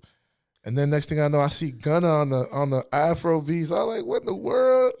 So, and then next thing I know, I see Gunna on the Afro beats. I'm like, what in the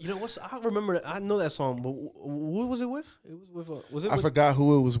world? You know I remember I know that song, but who was it with? It was with. I forgot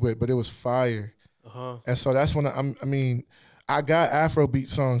who it was with, but it was fire. And so that's when I mean, I got Afro beat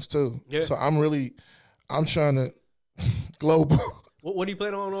songs too. Yeah. So I'm trying to global. What do you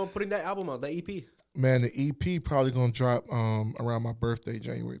plan on putting that album out? That EP? Man, the EP probably gonna drop around my birthday,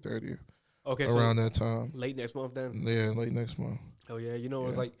 January 30th. Okay, around that time. Late next month then. Yeah, late next month. Oh yeah, you know,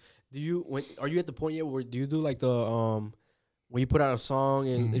 it's like, are you at the point yet where do you do like the when you put out a song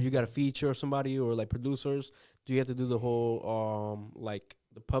and if you got to feature somebody or like producers, do you have to do the whole like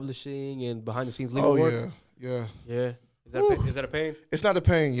the publishing and behind the scenes legal work? Yeah. Is that a pain? It's not a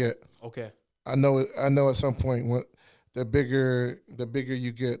pain yet. Okay. I know at some point when the bigger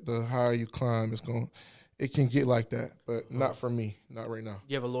you get, the higher you climb. It can get like that, but not for me, not right now.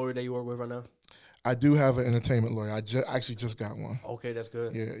 You have a lawyer that you work with right now? I do have an entertainment lawyer. I actually just got one. Okay, that's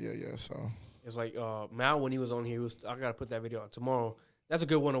good. Yeah. So it's like Mal, when he was on here, I gotta put that video out tomorrow. That's a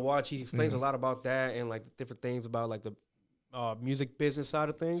good one to watch. He explains a lot about that and like different things about like the music business side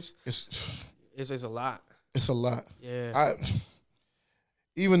of things. It's a lot. It's a lot. Yeah.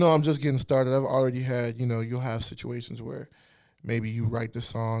 Even though I'm just getting started, I've already had, you know, you'll have situations where maybe you write the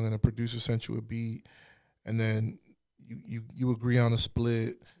song and a producer sent you a beat and then you agree on a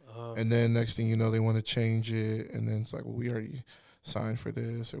split and then next thing you know, they want to change it and then it's like, well, we already signed for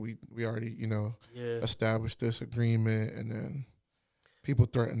this or we already, you know, established this agreement and then people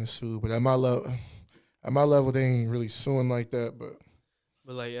threaten to sue. But at my level, they ain't really suing like that, but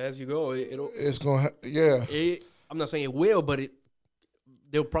like as you go, it's going to, I'm not saying it will, but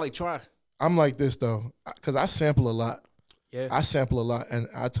they'll probably try. I'm like this, though, because I sample a lot. Yeah. I sample a lot, and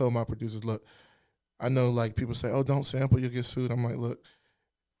I told my producers, look, I know, like, people say, oh, don't sample, you'll get sued. I'm like, look,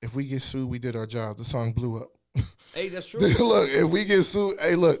 if we get sued, we did our job. The song blew up. Hey, that's true. Look, if we get sued,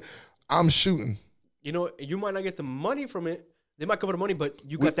 hey, look, I'm shooting. You know, you might not get the money from it. They might cover the money, but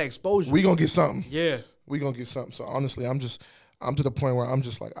you got that exposure. We going to get something. Yeah. We going to get something. So, honestly, I'm to the point where I'm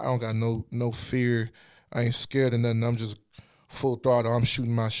just like, I don't got no fear. I ain't scared of nothing. I'm just full throttle. I'm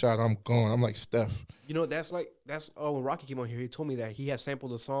shooting my shot. I'm going. I'm like Steph. You know, that's when Rocky came on here, he told me that he had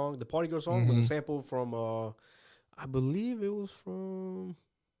sampled the song, the Party Girl song, was a sample from, I believe it was from,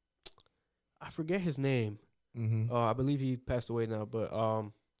 I forget his name. I believe he passed away now, but,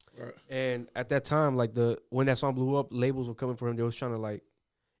 and at that time, like when that song blew up, labels were coming for him. They was trying to like,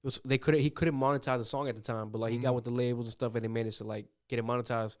 he couldn't monetize the song at the time, but like he got with the labels and stuff and they managed to like get it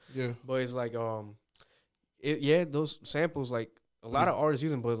monetized. Yeah. But it's like, those samples, like a lot of artists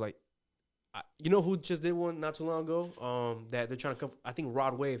use them, but it's like, you know who just did one not too long ago? That they're trying to come. I think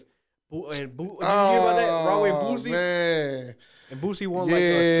Rod Wave. Did you hear about that? Rod Wave, Boosie. Man. And Boosie won like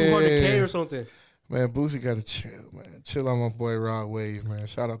 $200K or something. Man, Boosie got to chill, man. Chill on my boy Rod Wave, man.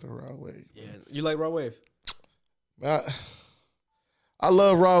 Shout out to Rod Wave. Yeah, you like Rod Wave? Man, I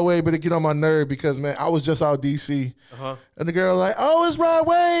love Rod Wave, but it get on my nerve because, man, I was just out DC, and the girl was like, "Oh, it's Rod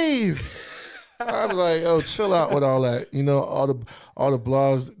Wave." I was like, "Oh, chill out with all that." You know, all the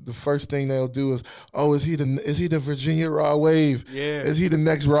blogs. The first thing they'll do is, "Oh, is he the Virginia Rod Wave? Yeah. Is he the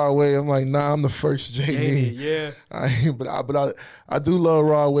next Rod Wave?" I'm like, "Nah, I'm the first Jaynii." Yeah. But I do love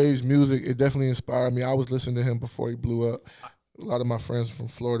Rod Wave's music. It definitely inspired me. I was listening to him before he blew up. A lot of my friends from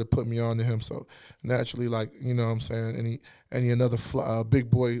Florida put me on to him, so naturally, like, you know what I'm saying, any another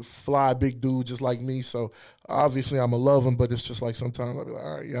big boy, big dude just like me, so obviously I'm going to love him, but it's just like sometimes I'll be like,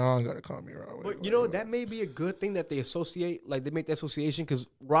 all right, y'all ain't got to call me Rod Wave. But, you know, that may be a good thing that they associate, like they make that association, because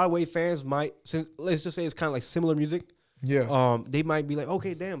Rod Wave fans might, let's just say it's kind of like similar music. Yeah. They might be like,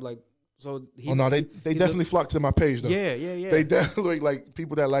 okay, damn, like, so he. Oh, no, they definitely flock to my page, though. Yeah. They definitely, like,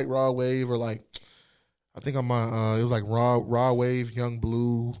 people that like Rod Wave or like, I think on my it was like Raw Wave, Young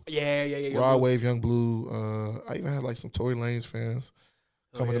Blue. Yeah. Raw Wave, Young Blue. I even had like some Tory Lanez fans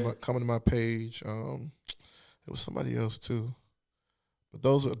coming to my page. It was somebody else too. But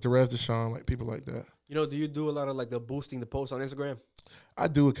those are Derez Deshawn, like people like that. You know, do you do a lot of like the boosting the posts on Instagram? I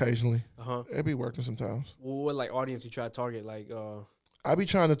do occasionally. It be working sometimes. Well, what like audience you try to target? Like I be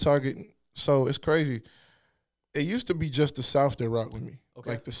trying to target, so it's crazy. It used to be just the South that rock with me.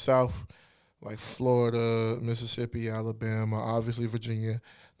 Okay. like the South, like Florida, Mississippi, Alabama, obviously Virginia,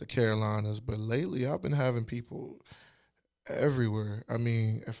 the Carolinas. But lately, I've been having people everywhere. I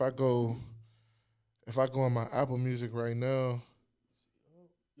mean, if I go on my Apple Music right now,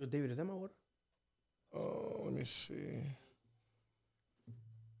 Yo, David, is that my water? let me see.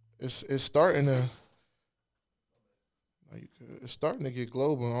 It's starting to it's starting to get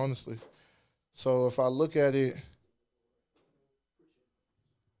global, honestly. So if I look at it,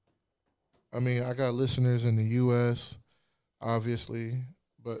 I mean, I got listeners in the U.S., obviously,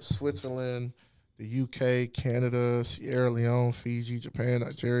 but Switzerland, the U.K., Canada, Sierra Leone, Fiji, Japan,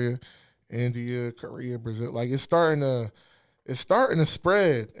 Nigeria, India, Korea, Brazil. Like it's starting to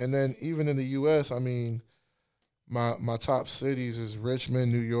spread. And then even in the U.S., I mean, my top cities is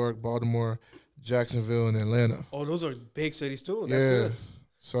Richmond, New York, Baltimore, Jacksonville, and Atlanta. Oh, those are big cities too. That's Yeah. good.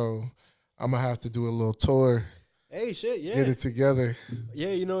 So I'm gonna have to do a little tour, Hey, shit, yeah. get it together. Yeah,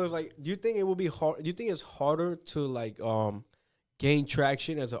 you know, it's like, do you think it will be hard? Do you think it's harder to like gain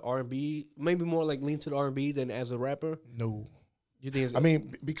traction as an R&B, maybe more like lean to the R&B than as a rapper? No. You think it's I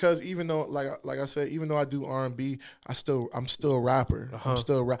mean, because even though, like I said, even though I do R&B, I'm still a rapper.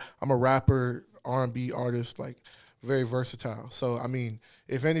 I'm a rapper, R&B artist, like very versatile. So I mean,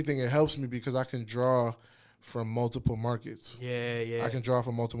 if anything, it helps me because I can draw from multiple markets. yeah. I can draw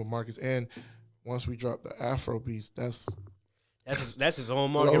from multiple markets, and once we drop the Afro beats, that's his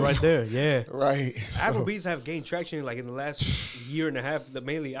own market right there. Yeah. right. Afrobeats have gained traction like in the last year and a half.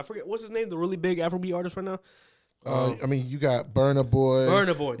 Mainly, I forget what's his name, the really big Afrobeat artist right now. I mean, you got Burna Boy.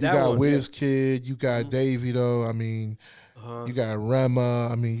 You got Wizkid. You got Davido. I mean, you got Rema.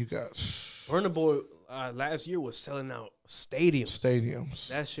 I mean, you got Burna Boy. Last year was selling out stadiums.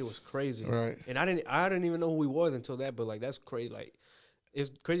 That shit was crazy. Right. And I didn't even know who he was until that. But like, that's crazy. Like,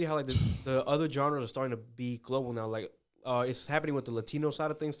 it's crazy how like the other genres are starting to be global now. Like, it's happening with the Latino side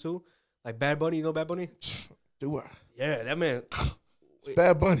of things too. Like Bad Bunny, you know Bad Bunny? Do I? Yeah, that man. It's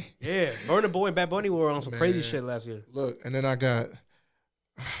Bad Bunny. Yeah, Burna Boy and Bad Bunny were on some crazy shit last year. Look, and then I got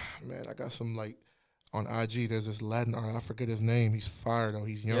some like on IG. There's this Latin artist. I forget his name. He's fire though.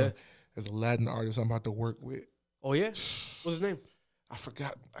 He's young. Yeah. There's a Latin artist I'm about to work with. Oh yeah, what's his name? I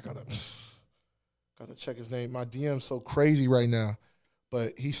forgot. I gotta check his name. My DM's so crazy right now.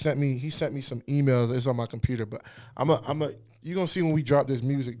 But he sent me some emails. It's on my computer. But you're gonna see when we drop this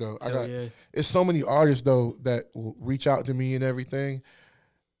music though. It's so many artists though that will reach out to me and everything.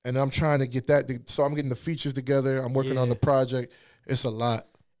 And I'm trying to get that. So I'm getting the features together. I'm working on the project. It's a lot.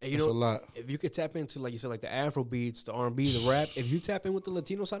 And it's a lot. If you could tap into, like you said, like the Afro beats, the R&B, the rap, if you tap in with the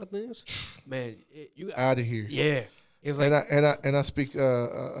Latino side of things, man, you out of here. Yeah, it's like and I speak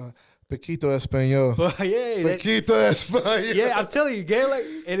Poquito Espanol. Poquito Espanol. Yeah, I'm telling you, get like,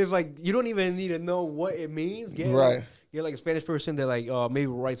 and it's like you don't even need to know what it means. Right. Get like a Spanish person that like maybe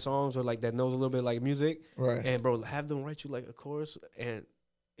write songs or like that knows a little bit like music. Right. And bro, have them write you like a chorus and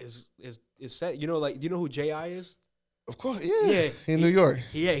is set. You know, like, do you know who Jaynii is? Of course, yeah. In New York.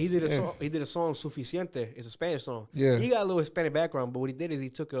 Yeah, he did a song. He did a song, Suficiente. It's a Spanish song. Yeah. He got a little Hispanic background, but what he did is he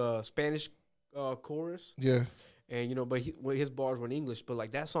took a Spanish chorus. Yeah. And you know, but his bars were in English. But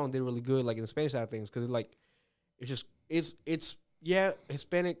like that song did really good, like in the Spanish side of things, because it's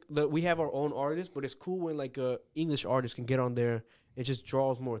Hispanic. We have our own artists, but it's cool when like a English artist can get on there. It just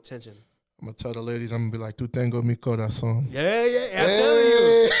draws more attention. I'm gonna tell the ladies, I'm gonna be like, "Tu tengo mi corazón." Yeah. I'm telling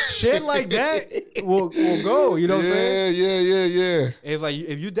you, shit like that will go. You know what I'm saying? Yeah. It's like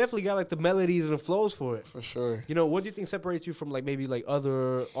if you definitely got like the melodies and the flows for it. For sure. You know, what do you think separates you from like maybe like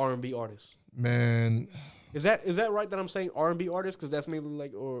other R&B artists? Man, is that right that I'm saying R&B artists? Because that's mainly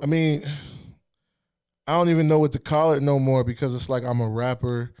like, or I mean, I don't even know what to call it no more because it's like I'm a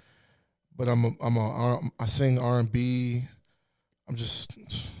rapper, but I sing R&B. I'm just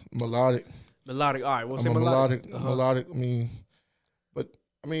melodic. All right, we'll say melodic. Melodic.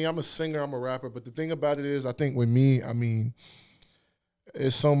 I mean, I'm a singer. I'm a rapper. But the thing about it is, I think with me, I mean,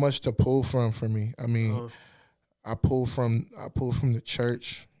 it's so much to pull from for me. I mean, I pull from the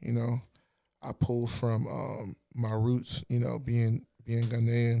church. You know, I pull from my roots. You know, being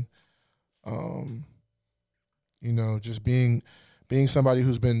Ghanaian. You know, just being somebody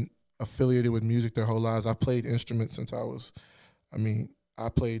who's been affiliated with music their whole lives. I've played instruments since I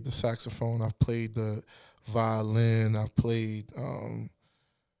played the saxophone. I've played the violin. I've played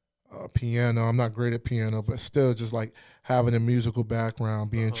piano. I'm not great at piano, but still just like having a musical background,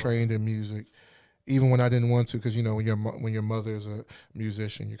 being trained in music, even when I didn't want to, because you know when your mother is a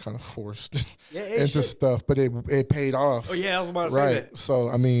musician, you're kind of forced into stuff. But it paid off. Oh yeah, I was about to say that. So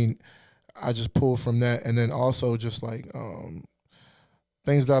I mean, I just pulled from that, and then also just like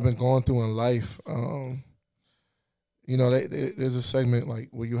things that I've been going through in life. you know, there's a segment like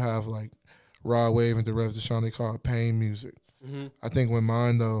where you have like Rod Wave and Derez Deshawn, they call it pain music. Mm-hmm. I think with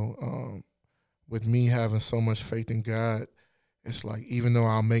mine though, with me having so much faith in God, it's like even though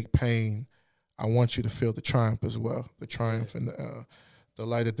I'll make pain, I want you to feel the triumph as well, the triumph and the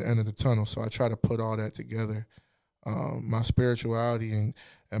light at the end of the tunnel. So I try to put all that together. My spirituality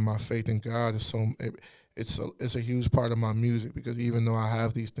and my faith in God is it's a huge part of my music, because even though I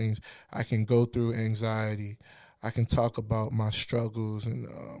have these things, I can go through anxiety. I can talk about my struggles and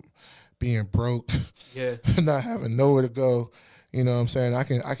being broke, not having nowhere to go. You know what I'm saying?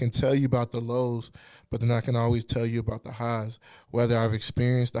 I can tell you about the lows, but then I can always tell you about the highs. Whether I've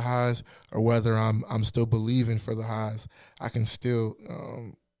experienced the highs or whether I'm still believing for the highs, I can still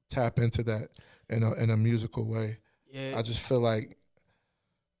tap into that in a musical way. Yeah. I just feel like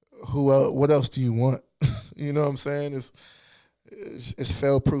what else do you want? You know what I'm saying? It's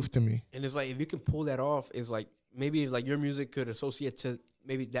fail proof to me. And it's like if you can pull that off, it's like maybe like your music could associate to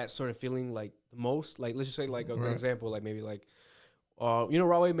maybe that sort of feeling like the most. Like let's just say like a good example, like maybe like you know,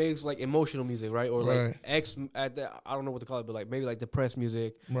 Rahway makes like emotional music, right? Or like I don't know what to call it, but like maybe like depressed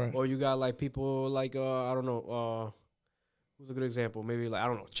music. Right. Or you got like people like I don't know, who's a good example? Maybe like I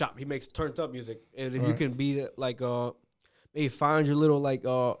don't know, Chop. He makes turned up music, and if you can be like maybe find your little like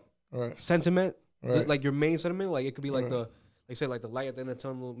sentiment, like your main sentiment. Like it could be like the like say like the light at the end of the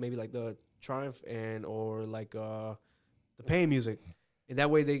tunnel, maybe like the triumph or like the pain music, and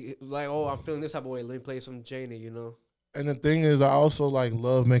that way they like, oh, I'm feeling this type of way. Let me play some Jaynii, you know. And the thing is, I also like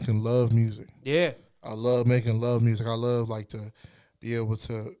love making love music. Yeah, I love making love music. I love like to be able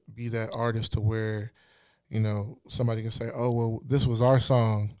to be that artist to where, you know, somebody can say, oh, well, this was our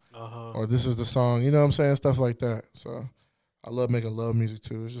song, or this is the song. You know what I'm saying? Stuff like that. So I love making love music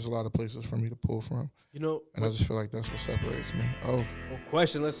too. There's just a lot of places for me to pull from. You know, and I just feel like that's what separates me. Oh,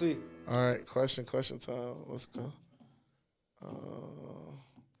 question. Let's see. All right, question time. Let's go.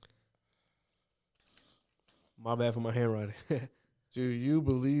 My bad for my handwriting. Do you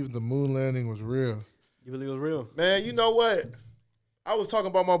believe the moon landing was real? You believe it was real? Man, you know what? I was talking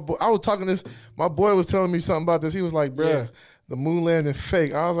about my boy was telling me something about this. He was like, bruh, the moon landing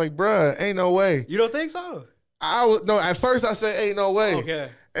fake. I was like, bruh, ain't no way. You don't think so? At first I said, ain't no way. Okay.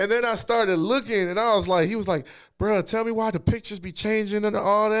 And then I started looking, and I was like, he was like, bruh, tell me why the pictures be changing and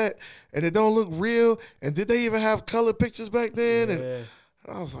all that, and it don't look real. And did they even have color pictures back then? Yeah.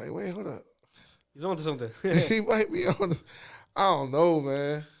 And I was like, wait, hold up. He's on to something. He might be on. I don't know,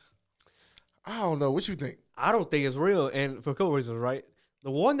 man. I don't know. What you think? I don't think it's real, and for a couple reasons, right?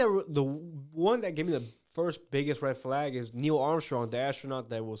 The one that gave me the first biggest red flag is Neil Armstrong, the astronaut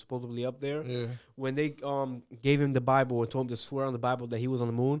that was supposedly up there. Yeah. When they gave him the Bible and told him to swear on the Bible that he was on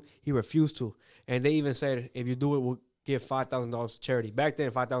the moon, he refused to. And they even said, if you do it, we'll give $5,000 to charity. Back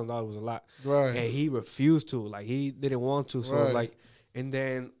then, $5,000 was a lot. Right. And he refused to. Like, he didn't want to. So, like, and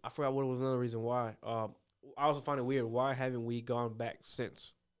then I forgot what was another reason why. I also find it weird. Why haven't we gone back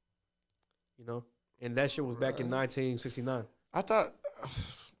since? You know? And that shit was back in 1969. I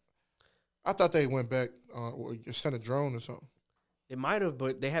thought they went back or sent a drone or something. It might have,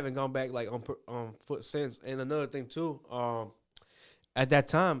 but they haven't gone back like on foot since. And another thing too, at that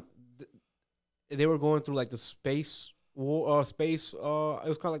time, they were going through like the space war, it was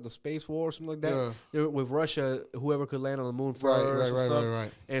kind of like the space war or something like that. Yeah. They were, with Russia, whoever could land on the moon first.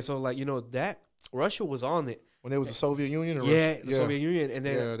 Right. And so like, you know, that Russia was on it. When it was the Soviet Union? Or the Soviet Union. And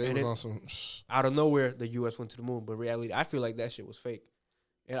then they was on some... Out of nowhere, the U.S. went to the moon. But reality, I feel like that shit was fake.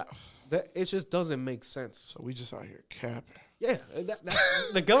 And it just doesn't make sense. So we just out here capping. Yeah.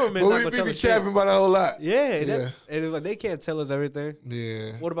 The government... But we be capping by the whole lot. Yeah. And it's like, they can't tell us everything.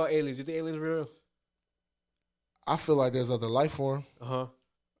 Yeah. What about aliens? You think aliens are real? I feel like there's other life form. Uh-huh.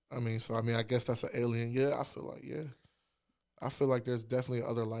 I guess that's an alien. Yeah, I feel like there's definitely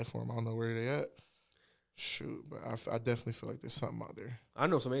other life form. I don't know where they at. Shoot, but I definitely feel like there's something out there. I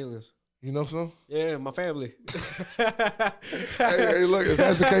know some aliens. You know some? Yeah, my family. hey, look, if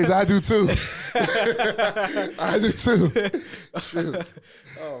that's the case, I do too. I do too. Shoot.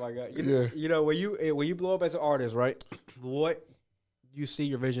 Oh my God. You know, when you blow up as an artist, right? What do you see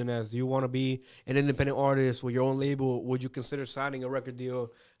your vision as? Do you want to be an independent artist with your own label? Would you consider signing a record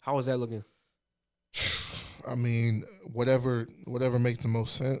deal? How is that looking? I mean, whatever makes the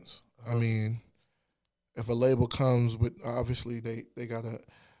most sense. Uh-huh. I mean, if a label comes with, obviously they gotta.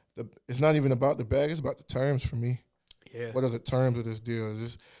 It's not even about the bag; it's about the terms for me. Yeah. What are the terms of this deal?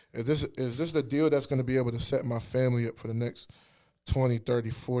 Is this the deal that's going to be able to set my family up for the next 20, 30,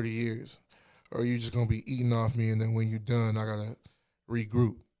 40 years? Or are you just going to be eating off me, and then when you're done, I gotta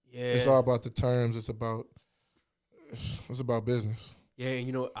regroup? Yeah. It's all about the terms. It's about business. Yeah, and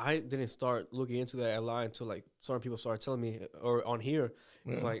you know, I didn't start looking into that a lot until like certain people started telling me, or on here.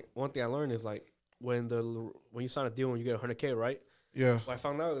 It's Yeah. like one thing I learned is like when you sign a deal and you get 100K, right? Yeah. What I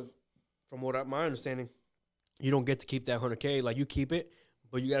found out is, from my understanding, you don't get to keep that 100K. Like you keep it,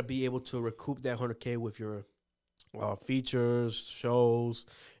 but you gotta be able to recoup that 100K with your features, shows,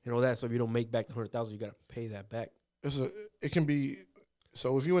 and all that. So if you don't make back the 100,000, you gotta pay that back. It can be,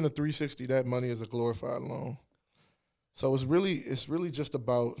 so if you in a 360, that money is a glorified loan. So it's really just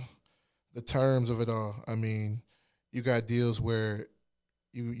about the terms of it all. I mean, you got deals where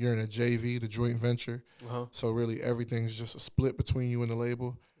you're in a JV, the joint venture. Uh-huh. So really everything's just a split between you and the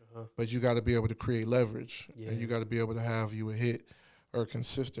label. Uh-huh. But you got to be able to create leverage, Yeah. and you got to be able to have you a hit or a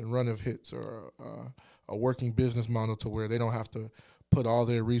consistent run of hits, or a working business model to where they don't have to put all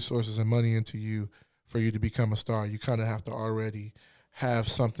their resources and money into you for you to become a star. You kind of have to already have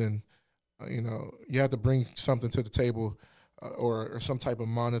something. You have to bring something to the table, or some type of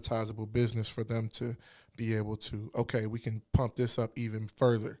monetizable business for them to be able to, okay, we can pump this up even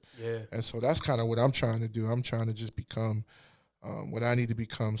further. Yeah. And so that's kind of what I'm trying to do. I'm trying to just become what I need to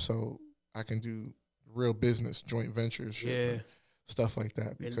become, so I can do real business, joint ventures, shit, and stuff like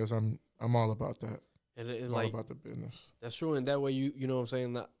that, because I'm all about that. And it's all like about the business. That's true, and that way you know what I'm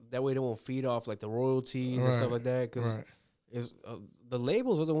saying. That way they won't feed off like the royalties and Right. stuff like that. Because Right. the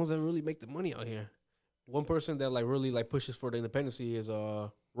labels are the ones that really make the money out here. One person that like really like pushes for the independency is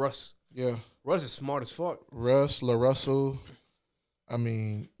Russ. Yeah. Russ is smart as fuck. Russ, La Russell. I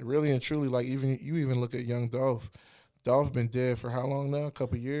mean, really and truly, like even look at Young Dolph. Dolph been dead for how long now? A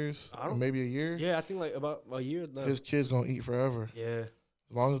couple years? Or maybe a year? Yeah, I think like about a year now. His kids gonna eat forever. Yeah.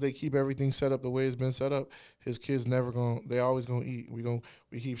 As long as they keep everything set up the way it's been set up, his kids they always gonna eat.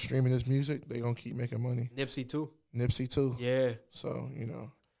 We keep streaming his music, they gonna keep making money. Nipsey too. Yeah. So,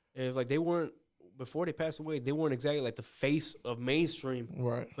 it's like they weren't, before they passed away, they weren't exactly like the face of mainstream.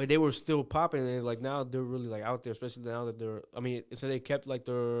 Right. But they were still popping, and like now they're really like out there, especially now that they're, I mean, so they kept like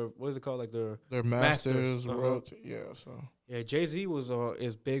their, what is it called? Like their masters. Yeah, so. Yeah, Jay-Z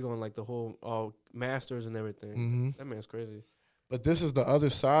is big on like the whole masters and everything. Mm-hmm. That man's crazy. But this is the other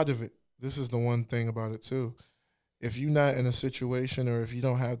side of it. This is the one thing about it too. If you're not in a situation, or if you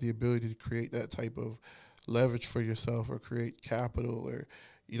don't have the ability to create that type of leverage for yourself, or create capital, or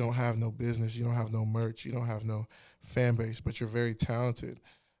you don't have no business, you don't have no merch, you don't have no fan base, but you're very talented,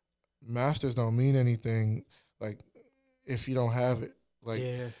 masters don't mean anything, like, if you don't have it. Like,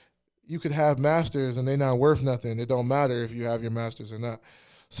 you could have masters and they're not worth nothing. It don't matter if you have your masters or not.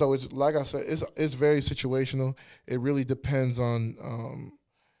 So it's, like I said, it's very situational. It really depends on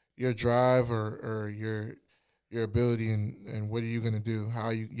your drive, or your ability, and what are you gonna do. How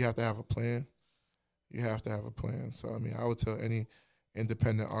you have to have a plan. You have to have a plan. So I mean, I would tell any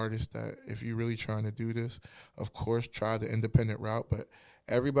independent artist that if you're really trying to do this, of course, try the independent route. But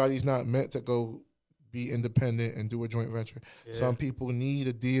everybody's not meant to go be independent and do a joint venture. Yeah. Some people need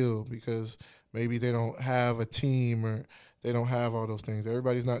a deal because maybe they don't have a team, or they don't have all those things.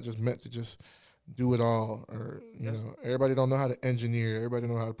 Everybody's not just meant to just do it all, or everybody don't know how to engineer. Everybody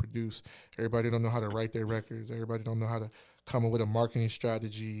don't know how to produce. Everybody don't know how to write their records. Everybody don't know how to come up with a marketing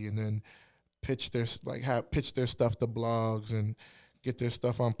strategy and then pitch their stuff to blogs and get their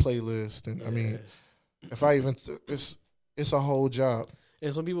stuff on playlists. And I mean, if I even it's a whole job.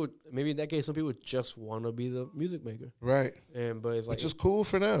 And some people, maybe in that case, some people just want to be the music maker, right? But it's like, which is cool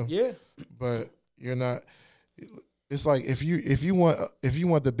for them. Yeah, but you're not. It's like if you want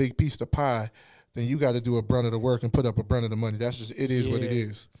the big piece of pie, then you got to do a brunt of the work and put up a brunt of the money. That's just, it is what it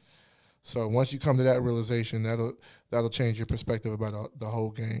is. So once you come to that realization, that'll change your perspective about the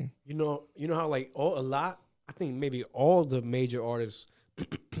whole game. You know how like I think maybe all the major artists,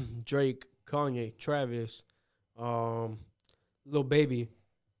 Drake, Kanye, Travis, Lil Baby,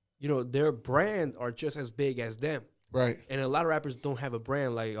 their brand are just as big as them. Right. And a lot of rappers don't have a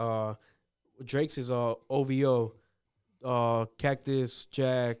brand. Like Drake's is OVO, Cactus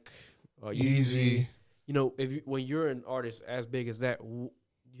Jack, Yeezy. When you're an artist as big as that, do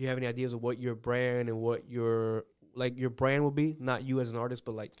you have any ideas of what your brand and what your brand will be? Not you as an artist,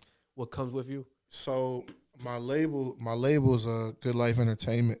 but like what comes with you. So my label is Good Life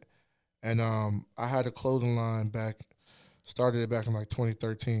Entertainment, and I had a clothing line started it back in like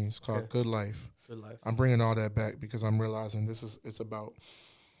 2013. It's called Good Life. Good Life. I'm bringing all that back because I'm realizing it's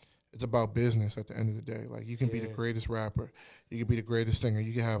about business at the end of the day. Like, you can be the greatest rapper, you can be the greatest singer,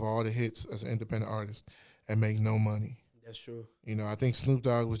 you can have all the hits as an independent artist and make no money. That's true. I think Snoop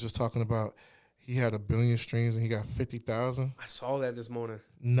Dogg was just talking about he had 1 billion streams and he got 50,000. I saw that this morning.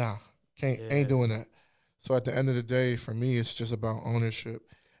 Nah, ain't doing that. So at the end of the day, for me, it's just about ownership,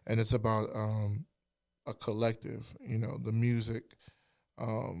 and it's about a collective. The music,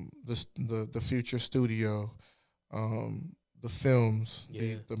 the future studio, the films,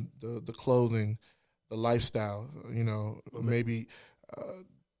 Yeah. the clothing, the lifestyle. You know, maybe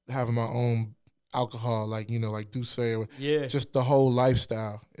having my own alcohol, like like Duce, or Yeah. just the whole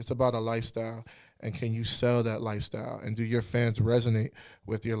lifestyle. It's about a lifestyle, and can you sell that lifestyle? And do your fans resonate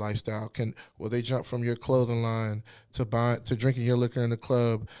with your lifestyle? Will they jump from your clothing line to drinking your liquor in the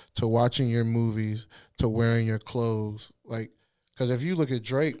club, to watching your movies, to wearing your clothes? Like, because if you look at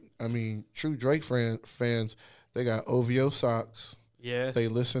Drake, I mean, true Drake fans, they got OVO socks. Yeah. They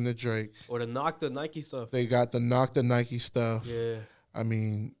listen to Drake. Or the knock the Nike stuff. They got the knock the Nike stuff. Yeah. I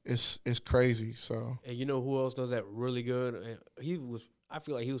mean, it's crazy. So, and you know who else does that really good? And I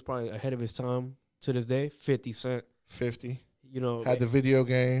feel like he was probably ahead of his time to this day. 50 Cent. 50. You know, had the video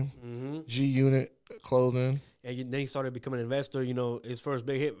game, G Unit clothing. And then he started becoming an investor. You know, his first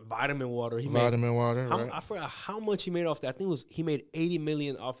big hit, Vitamin Water. Right. I forgot how much he made off that. I think he made $80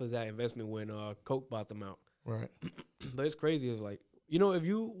 million off of that investment when Coke bought them out. Right. But it's crazy. It's like, you know, if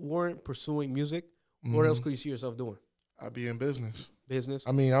you weren't pursuing music, what else could you see yourself doing? I'd be in business. Business.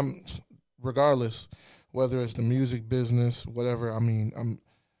 I mean, regardless, whether it's the music business, whatever. I mean,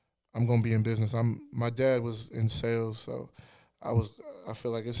 I'm gonna be in business. My dad was in sales, so I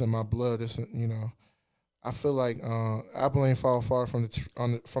feel like it's in my blood. It's I feel like apple ain't fall far from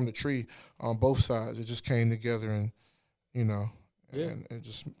the tree on both sides. It just came together, and and it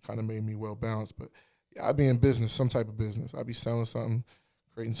just kind of made me well balanced. But yeah, I'd be in business, some type of business. I'd be selling something,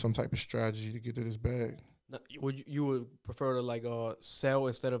 creating some type of strategy to get to this bag. Now, you would prefer to like sell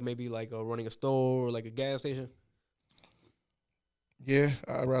instead of maybe like running a store or like a gas station? Yeah,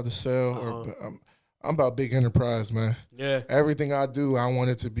 I'd rather sell. Or I'm about big enterprise, man. Yeah. Everything I do, I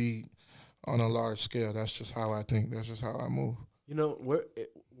want it to be on a large scale. That's just how I think. That's just how I move. You know,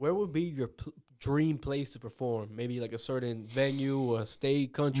 where would be your dream place to perform? Maybe like a certain venue or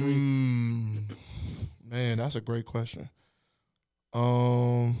state, country? Man, that's a great question.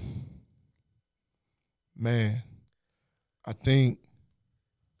 Man, I think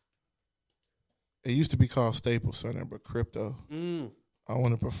it used to be called Staples Center, but Crypto. I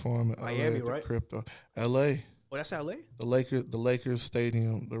want to perform in Miami, LA, right? Crypto. LA. Oh, that's LA? The Lakers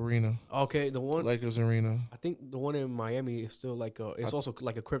Stadium, the arena. Okay, the one Lakers Arena. I think the one in Miami is still like it's also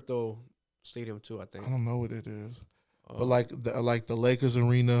like a crypto stadium too, I think. I don't know what it is. But like the Lakers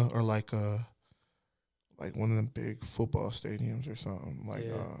Arena, or like one of them big football stadiums or something.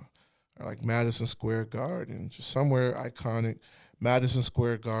 Or like Madison Square Garden, just somewhere iconic. Madison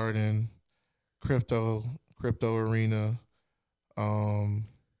Square Garden, Crypto Arena.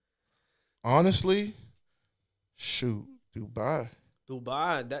 Honestly, shoot, Dubai.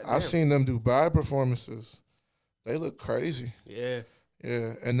 I've seen them Dubai performances. They look crazy. Yeah.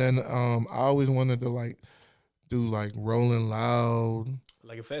 Yeah. And then I always wanted to like do like Rolling Loud.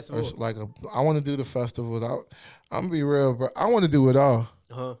 Like a festival. I want to do the festivals. I'm gonna be real, bro. I want to do it all.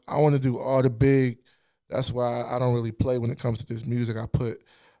 I want to do all the big. That's why I don't really play when it comes to this music. I put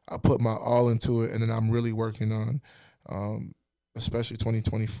my all into it, and then I'm really working on, especially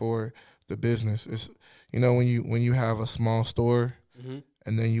 2024, the business. It's when you have a small store, and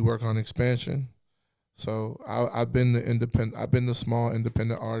then you work on expansion. So I've been the small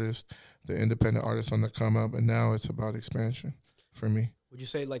independent artist, the independent artist on the come up, and now it's about expansion for me. Would you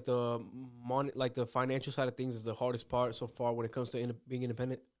say like the financial side of things is the hardest part so far when it comes to being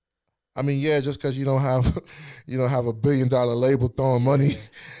independent? I mean, yeah, just because you don't have $1 billion label throwing money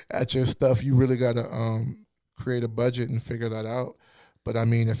at your stuff, you really gotta create a budget and figure that out. But I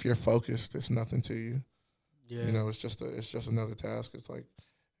mean, if you're focused, it's nothing to you. Yeah, it's just another task. It's like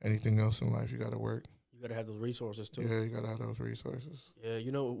anything else in life, you gotta work. You gotta have those resources too. Yeah, you gotta have those resources. Yeah,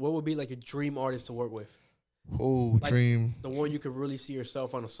 what would be like your dream artist to work with? Oh, like dream. The one you could really see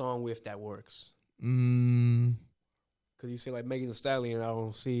yourself on a song with that works. Cause you say like Megan Thee Stallion, I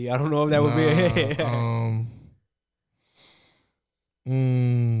don't know if that would be a hit.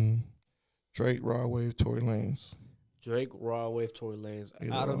 Drake, Raw Wave, Tory Lanez. Drake, Raw Wave, Tory Lanez.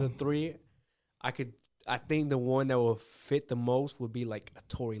 Out of the three, I think the one that will fit the most would be like a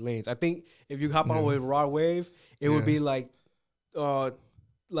Tory Lanez. I think if you hop on with Raw Wave, it would be like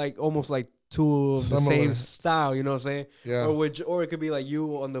almost like two of the same style, you know what I'm saying? Yeah. Or it could be like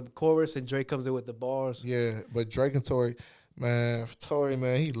you on the chorus and Drake comes in with the bars. Yeah, but Drake and Tory, man,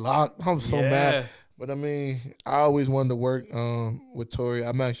 he locked. I'm so mad. But I mean, I always wanted to work with Tory.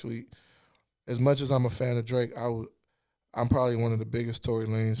 I'm actually, as much as I'm a fan of Drake, I'm probably one of the biggest Tory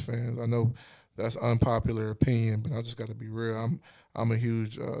Lanez fans. I know that's unpopular opinion, but I just got to be real. I'm a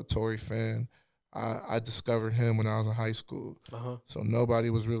huge Tory fan. I discovered him when I was in high school, so nobody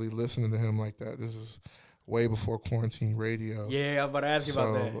was really listening to him like that. This is way before quarantine radio. Yeah, I was about to ask you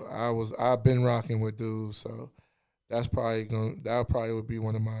about that. So I've been rocking with dudes. So that probably would be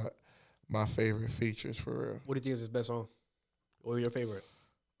one of my favorite features for real. What do you think is his best song? Or your favorite?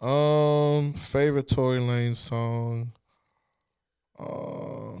 Favorite Tory Lanez song.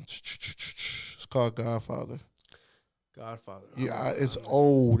 It's called Godfather. Godfather. Yeah, it's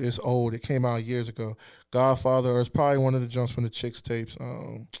old. It's old. It came out years ago. Godfather, or it's probably one of the jumps from the Chicks tapes,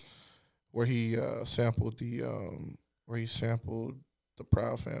 where he sampled the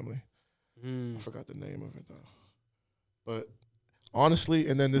Proud Family. I forgot the name of it though. But honestly,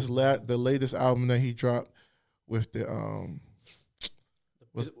 and then the latest album that he dropped with the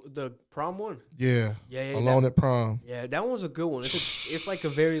the prom one. Yeah. Alone at Prom. Yeah, that one was a good one. It's like a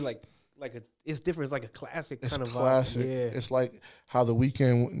very it's different. It's like a classic kind of classic. Vibe. Yeah. It's like how The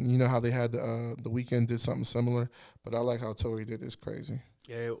Weeknd, you know how they had the Weeknd did something similar, but I like how Tory did. It's crazy.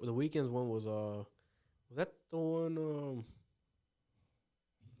 Yeah, the Weeknd's one was that the one?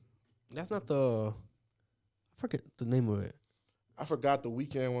 That's not the. I forget the name of it. I forgot the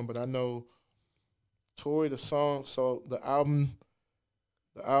Weeknd one, but I know Tory the song. So the album,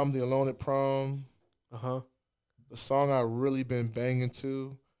 The Alone at Prom. The song I really been banging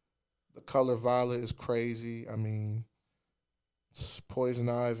to, The Color Violet, is crazy. I mean, Poison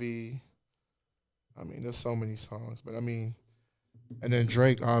Ivy. I mean, there's so many songs, but I mean, and then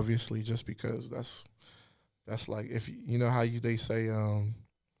Drake, obviously, just because that's like, if you know how they say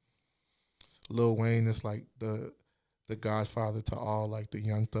Lil Wayne is like the godfather to all like the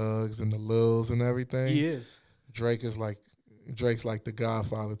Young Thugs and the Lils and everything. He is. Drake's like the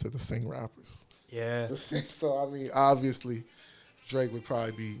godfather to the sing rappers. Yeah. So I mean, obviously, Drake would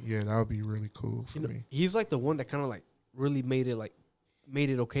probably be, that would be really cool for me. He's like the one that kind of like really made it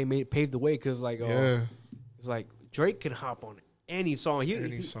okay, paved the way, because like it's like Drake can hop on any song.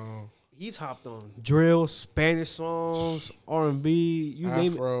 He's hopped on drill, Spanish songs, R&B, you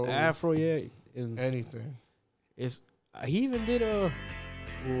name it, Afro, yeah, and anything. He even did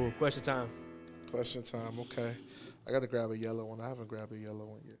question time. Question time, okay. I got to grab a yellow one. I haven't grabbed a yellow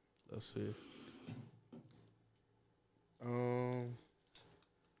one yet. Let's see.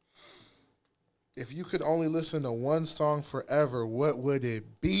 If you could only listen to one song forever, what would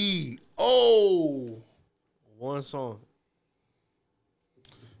it be? Oh, one song.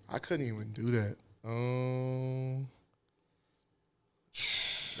 I couldn't even do that.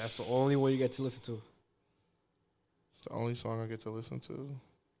 That's the only one you get to listen to. It's the only song I get to listen to.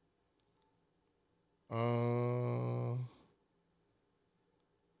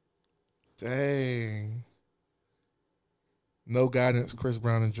 Dang. No Guidance, Chris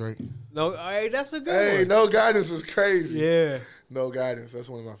Brown and Drake. No, hey, that's a good one. No Guidance is crazy. Yeah. No Guidance. That's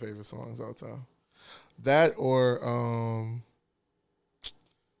one of my favorite songs all the time. That or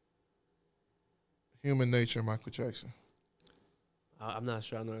Human Nature, Michael Jackson. I'm not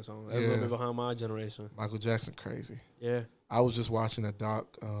sure I know that song. That's a little bit behind my generation. Michael Jackson, crazy. Yeah. I was just watching a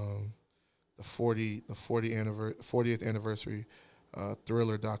doc, the 40th anniversary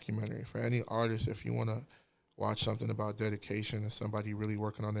Thriller documentary. For any artist, if you want to watch something about dedication and somebody really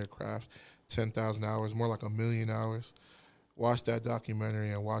working on their craft, 10,000 hours, more like 1,000,000 hours, watch that documentary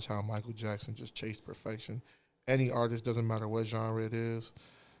and watch how Michael Jackson just chased perfection. Any artist, doesn't matter what genre it is,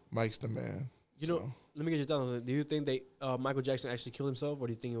 Mike's the man. You know, let me get your thoughts on it. Do you think Michael Jackson actually killed himself, or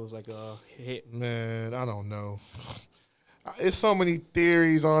do you think it was like a hit? Man, I don't know. It's so many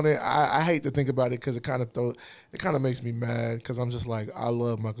theories on it. I hate to think about it because it kind of makes me mad because I'm just like, I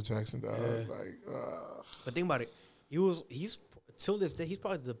love Michael Jackson, dog. Yeah. But think about it. He's till this day, he's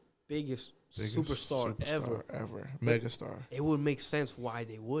probably the biggest superstar ever. Megastar. It would make sense why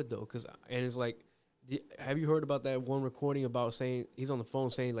they would though, and it's like, have you heard about that one recording about saying he's on the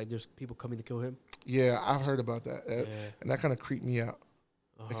phone saying like there's people coming to kill him? Yeah, I've heard about that, and that kind of creeped me out.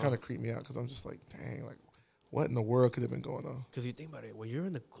 It kind of creeped me out because I'm just like, dang, like, what in the world could have been going on? Because you think about it, when you're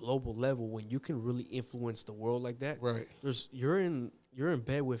in a global level, when you can really influence the world like that, right? You're in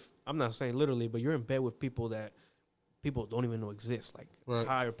bed with, I'm not saying literally, but you're in bed with people that people don't even know exist, like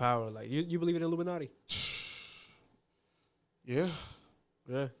higher power. Like you believe in Illuminati? Yeah.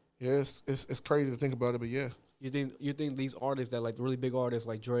 Yeah, it's crazy to think about it, but yeah. You think these artists that like really big artists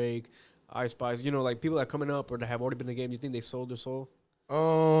like Drake, Ice Spice, like people that are coming up or that have already been in the game, you think they sold their soul?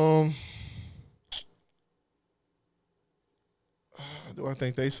 Do I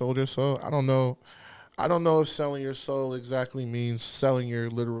think they sold their soul? I don't know. I don't know if selling your soul exactly means selling your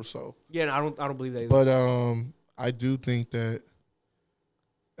literal soul. Yeah, no, I don't believe that either. But I do think that,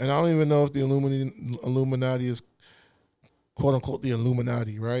 and I don't even know if the Illuminati is quote unquote the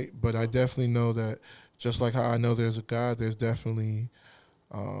Illuminati, right? But I definitely know that just like how I know there's a God, there's definitely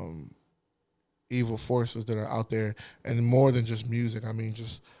evil forces that are out there, and more than just music. I mean,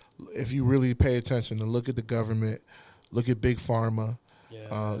 just if you really pay attention to look at the government, look at big pharma,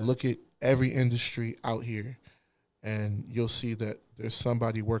 look at every industry out here, and you'll see that there's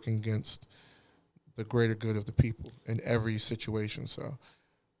somebody working against the greater good of the people in every situation. So,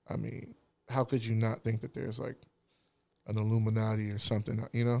 I mean, how could you not think that there's like an Illuminati or something,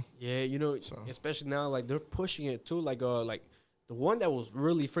 you know? Yeah, especially now, like they're pushing it too. Like the one that was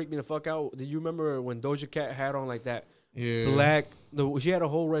really freaked me the fuck out. Did you remember when Doja Cat had on like that black? She had a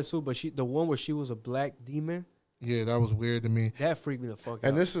whole red suit, but the one where she was a black demon. Yeah, that was weird to me. That freaked me the fuck out.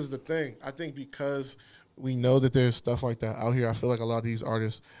 And this is the thing. I think because we know that there's stuff like that out here, I feel like a lot of these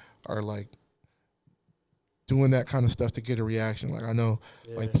artists are like doing that kind of stuff to get a reaction. Like I know,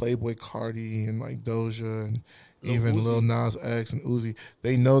 like Playboy Cardi and like Doja and even Lil Nas X and Uzi,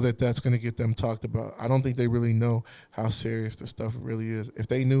 they know that that's going to get them talked about. I don't think they really know how serious this stuff really is. If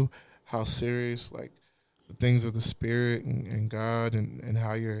they knew how serious, like, the things of the spirit and God and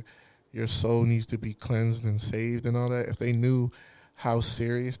how your soul needs to be cleansed and saved and all that, if they knew how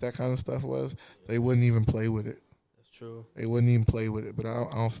serious that kind of stuff was, they wouldn't even play with it. That's true. They wouldn't even play with it. But I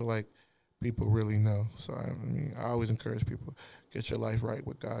don't feel like people really know. So, I mean, I always encourage people, get your life right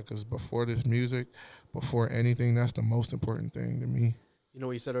with God, because before this music, before anything, that's the most important thing to me. You know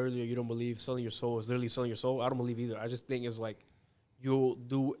what you said earlier, you don't believe selling your soul is literally selling your soul? I don't believe either. I just think it's like you'll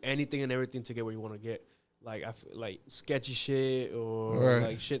do anything and everything to get where you want to get. Like, I feel like sketchy shit or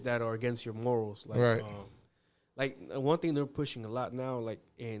like shit that are against your morals. Like, like one thing they're pushing a lot now, like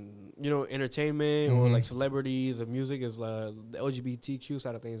in entertainment or like celebrities or music, is the LGBTQ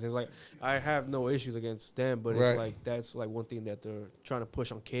side of things. It's like I have no issues against them, but it's like that's like one thing that they're trying to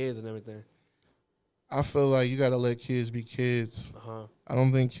push on kids and everything. I feel like you gotta let kids be kids. I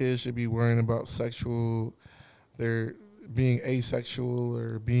don't think kids should be worrying about they're being asexual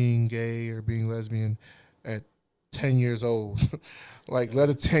or being gay or being lesbian at 10 years old. Like, let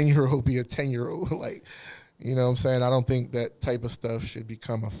a 10-year-old be a 10-year-old. Like, you know what I'm saying? I don't think that type of stuff should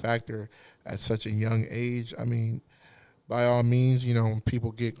become a factor at such a young age. I mean, by all means, when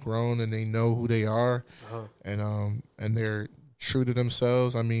people get grown and they know who they are and they're true to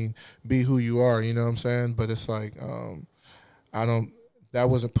themselves, I mean, be who you are, you know what I'm saying? But it's like, that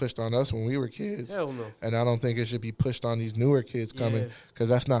wasn't pushed on us when we were kids. Hell no. And I don't think it should be pushed on these newer kids coming, because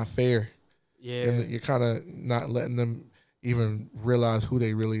that's not fair. Yeah. You're kind of not letting them even realize who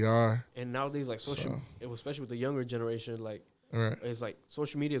they really are. And nowadays, like especially with the younger generation, like it's like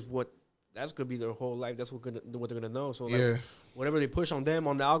social media is that's gonna be their whole life. That's what they're gonna know. So like, whatever they push on them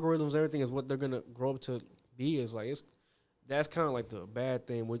on the algorithms, everything is what they're gonna grow up to be. Is like that's kind of like the bad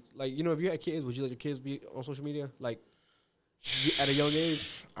thing. Like, if you had kids, would you let your kids be on social media like at a young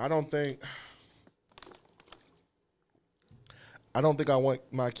age? I don't think I want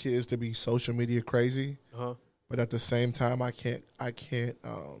my kids to be social media crazy. But at the same time, I can't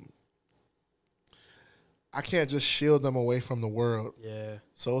just shield them away from the world. Yeah.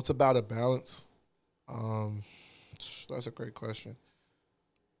 So it's about a balance. That's a great question.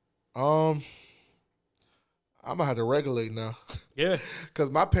 I'm gonna have to regulate now. Yeah.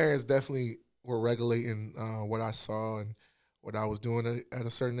 Because my parents definitely were regulating what I saw and what I was doing at a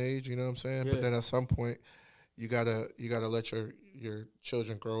certain age. You know what I'm saying? Yeah. But then at some point, you gotta let your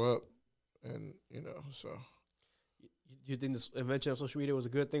children grow up, and so. Do you think this invention of social media was a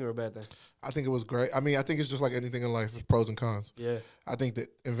good thing or a bad thing? I think it was great. I mean, I think it's just like anything in life, there's pros and cons. Yeah. I think that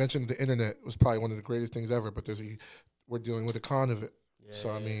invention of the internet was probably one of the greatest things ever, but we're dealing with a con of it. Yeah.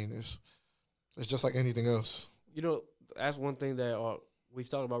 So I mean, it's just like anything else. That's one thing that we've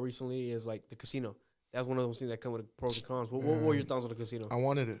talked about recently is like the casino. That's one of those things that come with pros and cons. What were your thoughts on the casino? I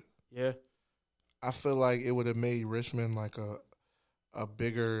wanted it. Yeah. I feel like it would have made Richmond like a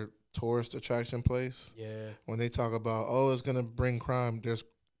bigger tourist attraction place. Yeah. When they talk about, it's gonna bring crime,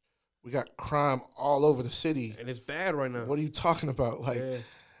 we got crime all over the city, and it's bad right now. What are you talking about? Like,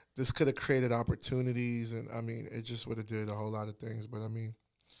 this could have created opportunities, and I mean, it just would have did a whole lot of things. But I mean,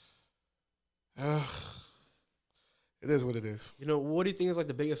 it is what it is. What do you think is like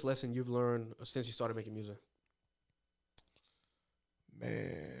the biggest lesson you've learned since you started making music?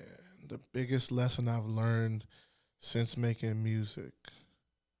 Man, the biggest lesson I've learned since making music.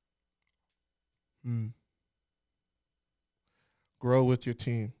 Grow with your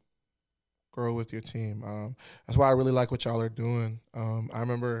team. That's why I really like what y'all are doing. I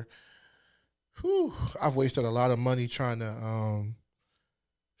remember, I've wasted a lot of money trying to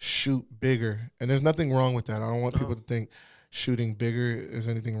shoot bigger, and there's nothing wrong with that. I don't want people to think shooting bigger is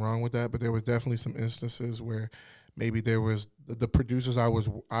anything wrong with that, but there was definitely some instances where maybe there was the producers I was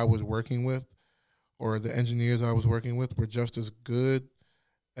working with, or the engineers I was working with, were just as good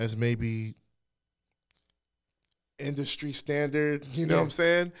as maybe industry standard, you know what I'm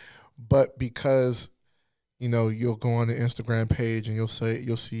saying? But because, you know, you'll go on the Instagram page and you'll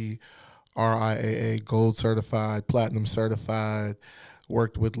see RIAA gold certified, platinum certified,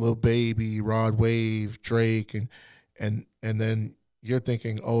 worked with Lil Baby, Rod Wave, Drake, and then you're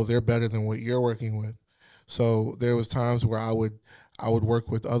thinking, oh, they're better than what you're working with. So there was times where I would work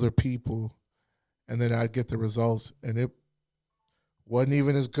with other people, and then I'd get the results, and it wasn't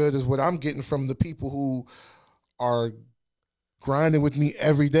even as good as what I'm getting from the people who are grinding with me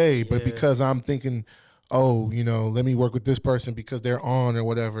every day. Yeah. But because I'm thinking, oh, you know, let me work with this person because they're on or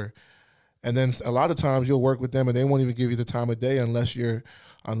whatever. And then a lot of times you'll work with them and they won't even give you the time of day unless you're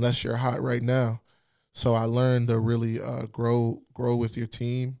hot right now. So I learned to really grow with your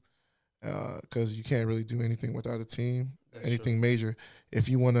team, because you can't really do anything without a team. That's anything true. Major. If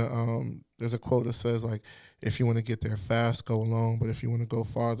you want to, there's a quote that says, like, if you want to get there fast, go alone. But if you want to go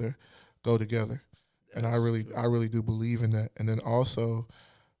farther, go together. That's and I really do believe in that. And then also,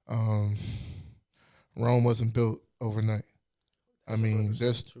 Rome wasn't built overnight. That's I mean,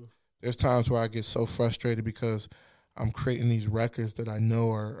 there's times where I get so frustrated because I'm creating these records that I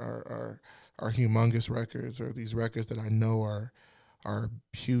know are humongous records, or these records that I know are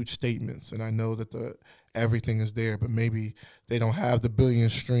huge statements, and I know that everything is there, but maybe they don't have the billion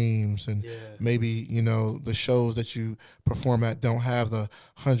streams, and maybe, you know, the shows that you perform at don't have the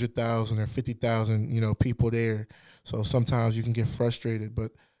 100,000 or 50,000, you know, people there. So sometimes you can get frustrated,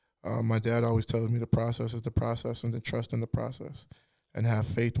 but my dad always tells me the process is the process, and to trust in the process and have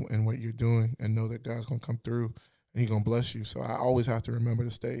faith in what you're doing and know that God's gonna come through and He's gonna bless you. So I always have to remember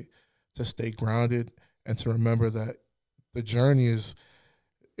to stay grounded, and to remember that the journey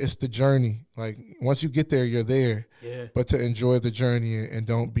it's the journey. Like, once you get there, you're there. Yeah. But to enjoy the journey and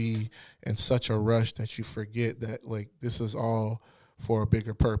don't be in such a rush that you forget that, like, this is all for a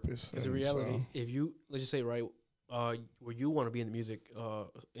bigger purpose. It's a reality. So, if you, let's just say, right, where you want to be in the music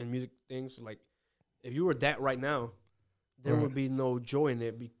things, like, if you were that right now, there would be no joy in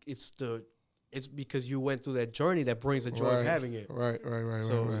it. It's because you went through that journey that brings the joy of having it. Right.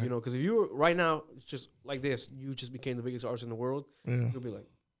 So, you know, because if you were right now, it's just like this, you just became the biggest artist in the world, you'll be like,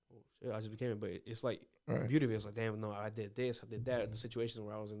 oh, shit, I just became it. But it's like, the beauty of it is like, damn, no, I did this, I did that. The situations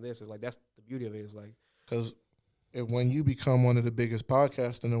where I was in this, it's like, that's the beauty of it. It's like, because when you become one of the biggest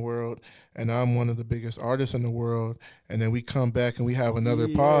podcasts in the world, and I'm one of the biggest artists in the world, and then we come back and we have another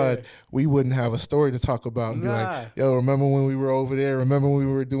pod, we wouldn't have a story to talk about and be like, yo, remember when we were over there? Remember when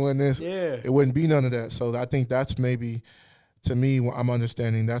we were doing this? Yeah. It wouldn't be none of that. So I think that's maybe, to me, I'm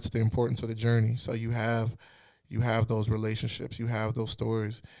understanding that's the importance of the journey. So you have those relationships, you have those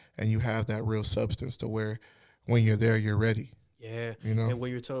stories, and you have that real substance to where when you're there, you're ready. Yeah. You know? And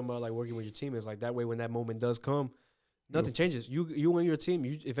when you're talking about, like, working with your team, it's like that way when that moment does come, nothing changes. You and your team,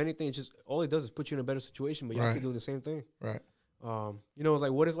 if anything, it's just all it does is put you in a better situation, but y'all keep doing the same thing. Right. You know, it's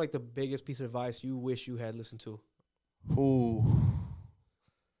like, what is like the biggest piece of advice you wish you had listened to?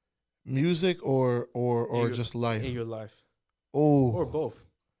 Music or just life? In your life. Oh. Or both.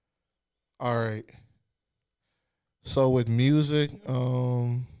 All right. So with music,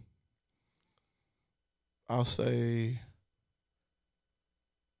 I'll say,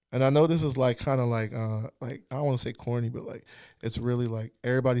 and I know this is like kind of like I don't want to say corny, but like it's really like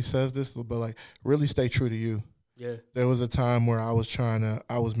everybody says this, but like really stay true to you. Yeah. There was a time where I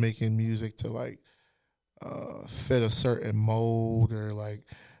was making music to like fit a certain mold, or like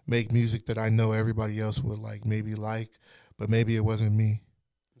make music that I know everybody else would like, but maybe it wasn't me.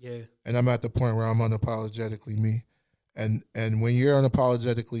 Yeah. And I'm at the point where I'm unapologetically me. And when you're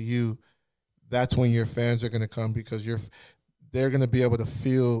unapologetically you, that's when your fans are going to come, because they're going to be able to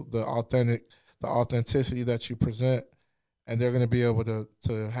feel the authenticity that you present, and they're going to be able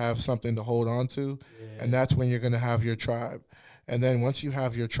to have something to hold on to. Yeah. And that's when you're going to have your tribe. And then once you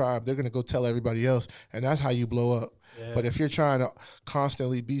have your tribe, they're going to go tell everybody else, and that's how you blow up. Yeah. But if you're trying to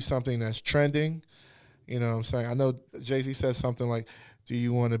constantly be something that's trending, you know what I'm saying? I know Jay-Z says something like, do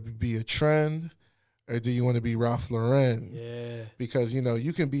you want to be a trend, or do you want to be Ralph Lauren? Yeah. Because, you know,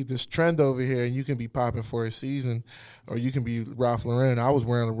 you can be this trend over here and you can be popping for a season, or you can be Ralph Lauren. I was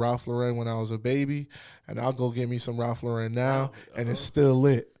wearing a Ralph Lauren when I was a baby, and I'll go get me some Ralph Lauren now, and it's still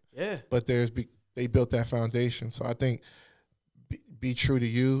lit. Yeah. But they built that foundation. So I think be true to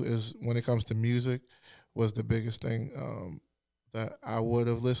you is, when it comes to music, was the biggest thing that I would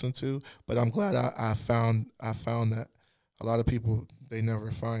have listened to. But I'm glad I found that. A lot of people, they never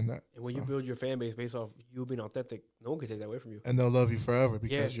find that. And when you build your fan base based off you being authentic, no one can take that away from you. And they'll love you forever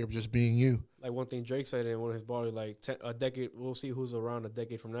because you're just being you. Like one thing Drake said in one of his bars, like a decade, we'll see who's around a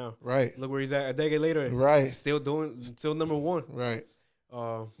decade from now. Right. Look where he's at a decade later. Right. Still number one. Right.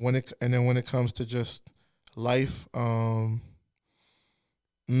 When it comes to just life.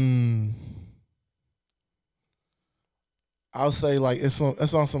 I'll say like it's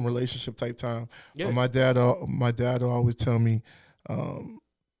on some relationship type time. Yeah. My dad will always tell me,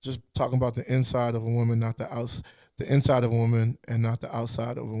 just talking about the inside of a woman, not the inside of a woman, and not the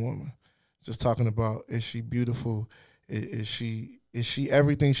outside of a woman. Just talking about, is she beautiful? Is she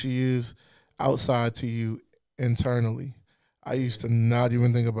everything she is outside to you internally? I used to not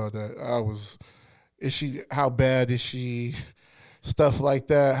even think about that. How bad is she? Stuff like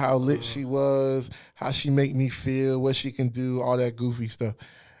that, how lit she was, how she make me feel, what she can do, all that goofy stuff.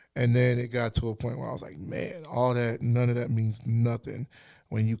 And then it got to a point where I was like, man, none of that means nothing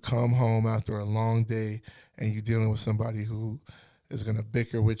when you come home after a long day and you're dealing with somebody who is going to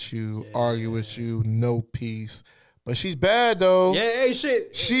bicker with you, argue with you, no peace. But she's bad, though. Yeah, hey,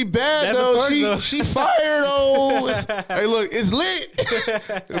 shit. She bad, though. She fire, though. Hey, look, it's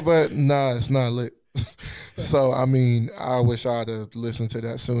lit. But nah, it's not lit. So, I mean, I wish I'd have listened to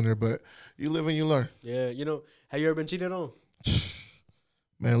that sooner, but you live and you learn. Yeah, have you ever been cheated on?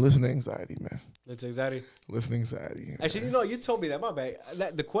 Man, listen to anxiety, man. It's anxiety. Listen to anxiety. Actually, you told me that. My bad.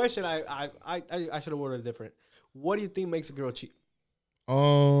 The question I should have worded it different. What do you think makes a girl cheat?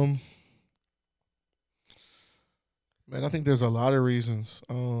 Man, I think there's a lot of reasons.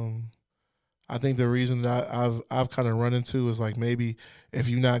 I think the reason that I've kind of run into is like maybe if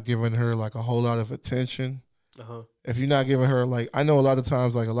you're not giving her like a whole lot of attention. If you're not giving her like, I know a lot of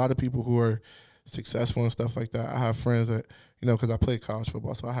times like a lot of people who are successful and stuff like that. I have friends that, because I play college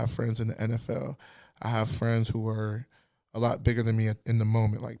football, so I have friends in the NFL. I have friends who are a lot bigger than me in the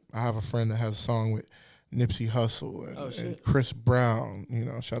moment. Like I have a friend that has a song with Nipsey Hussle and Chris Brown.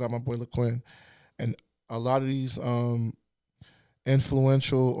 Shout out my boy LaQuinn. And a lot of these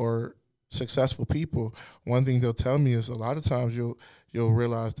influential or successful people, one thing they'll tell me is a lot of times you'll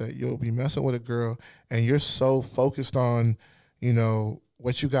realize that you'll be messing with a girl and you're so focused on,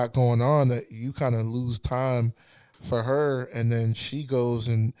 what you got going on that you kind of lose time for her, and then she goes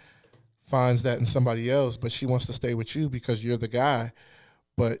and finds that in somebody else, but she wants to stay with you because you're the guy,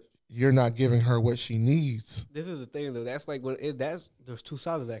 but you're not giving her what she needs. This is the thing, though. That's like there's two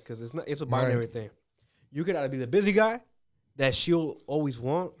sides of that because it's a binary thing. You could either be the busy guy that she'll always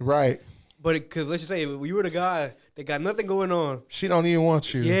want, right? But because let's just say you were the guy that got nothing going on, she don't even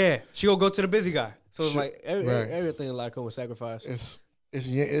want you. Yeah, she'll go to the busy guy. So it's like everything like comes with sacrifice.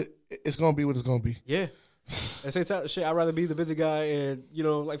 It's gonna be what it's gonna be. Yeah. At the same time, shit, I'd rather be the busy guy and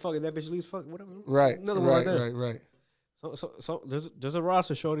like fuck it, that bitch leaves, fuck whatever. Right. Another one right there. Right. So there's a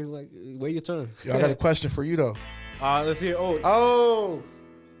roster, shorty. Like wait your turn. Yo, I got a question for you though. Let's see. Oh.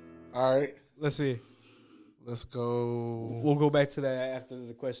 All right. Let's see. Let's go. We'll go back to that after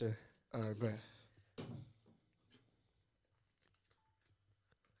the question. All right, man.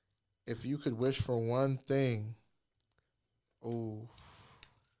 If you could wish for one thing,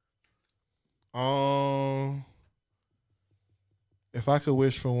 if I could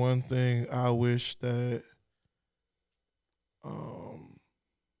wish for one thing, I wish that,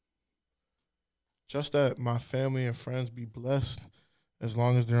 just that my family and friends be blessed as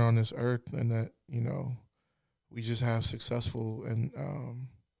long as they're on this earth, and that we just have successful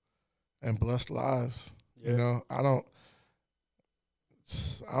and blessed lives. Yeah.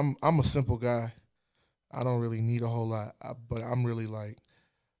 I'm a simple guy. I don't really need a whole lot, but I'm really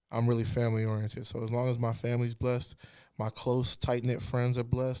family oriented. So as long as my family's blessed, my close, tight knit friends are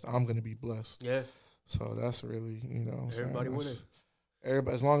blessed, I'm gonna be blessed. Yeah. So that's really, everybody winning.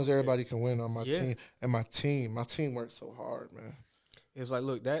 Everybody, as long as everybody can win on my team, and my team works so hard, man. It's like,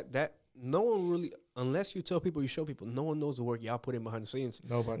 look, that no one really, unless you tell people, you show people, no one knows the work y'all put in behind the scenes.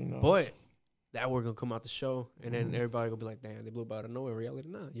 Nobody knows. But that work gonna come out the show, and then everybody gonna be like, damn, they blew up out of nowhere. In reality,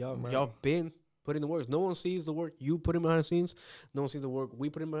 nah, y'all been putting the work. No one sees the work you put in behind the scenes. No one sees the work we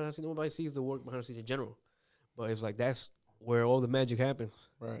put in behind the scenes. Nobody sees the work behind the scenes in general. But it's like that's where all the magic happens.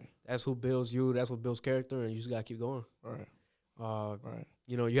 Right. That's who builds you. That's what builds character, and you just gotta keep going. Right. Right.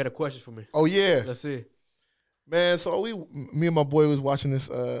 You had a question for me. Oh yeah. Let's see. Man, so me and my boy was watching this.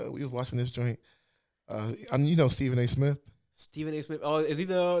 We was watching this joint. Stephen A. Smith. Stephen A. Smith. Oh, is he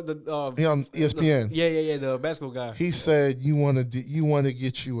the he on ESPN? Yeah. The basketball guy. He said you want to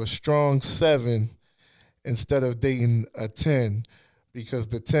get you a strong 7 instead of dating a 10 because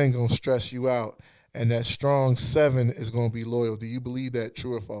the 10 gonna stress you out, and that strong 7 is gonna be loyal. Do you believe that?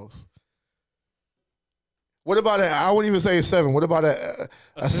 True or false? What about I wouldn't even say a 7. What about a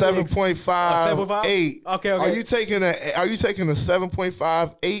 7.5, 8? Okay. Are you taking a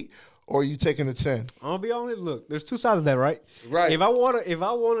 7.5, 8, or are you taking a 10? I'm gonna be honest. Look, there's two sides of that, right? Right. If I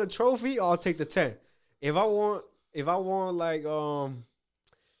want a trophy, I'll take the 10. If I want like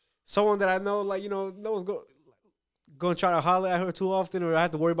someone that I know, like, no one's going to try to holler at her too often, or I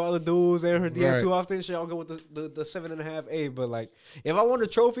have to worry about other dudes and her DMs too often. Shit, I'll go with the 7.5 A. But like, if I want a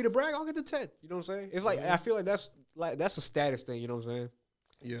trophy to brag, I'll get the 10. You know what I'm saying? It's like I feel like that's a status thing. You know what I'm saying?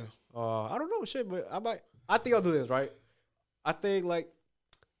 Yeah. I don't know shit, but I think I'll do this right. I think like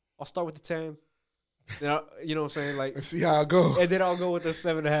I'll start with the 10. Then you know what I'm saying? Like, let's see how I go. And then I'll go with the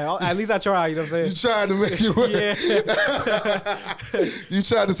 7.5. At least I try, you know what I'm saying? You tried to make it work. Yeah. You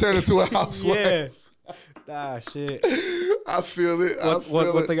tried to turn it into a housewife. Yeah. Nah, shit. I feel it.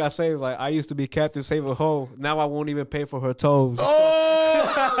 One thing I say is like, I used to be Captain Save a Hoe. Now I won't even pay for her toes. Oh!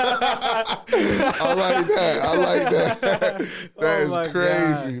 I like that. That is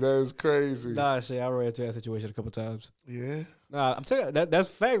crazy. God. That is crazy. Nah, shit. I ran into that situation a couple times. Yeah. Nah, I'm telling you, that's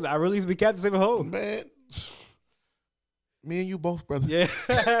facts. I really used to be Captain Save a Hoe. Man. Me and you both, brother. Yeah.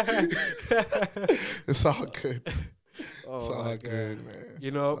 It's all good. Oh, it's all good, man.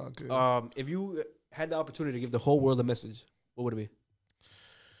 You know, if you had the opportunity to give the whole world a message, what would it be?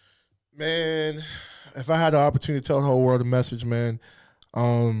 Man, if I had the opportunity to tell the whole world a message, man,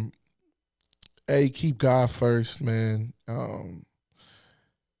 keep God first, man. And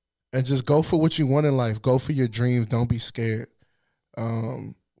just go for what you want in life. Go for your dreams. Don't be scared.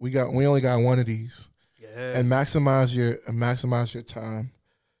 We only got one of these. Yeah. And maximize your time,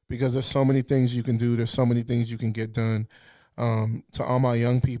 because there's so many things you can do. There's so many things you can get done. To all my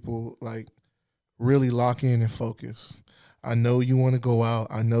young people, like, really lock in and focus. I know you want to go out.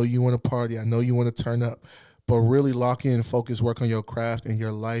 I know you want to party. I know you want to turn up, but really lock in and focus, work on your craft, and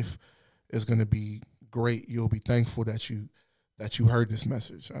your life is going to be great. You'll be thankful that you heard this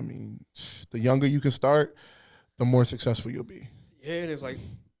message. I mean, the younger you can start, the more successful you'll be. Yeah, and it's like,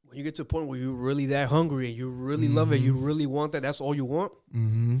 when you get to a point where you're really that hungry and you really love it, you really want that, that's all you want,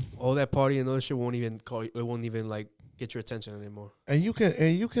 all that party and other shit won't even like get your attention anymore. And you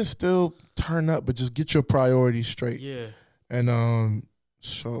can still turn up, but just get your priorities straight. Yeah. And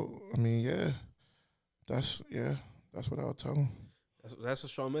so I mean, that's what I'll tell them. That's a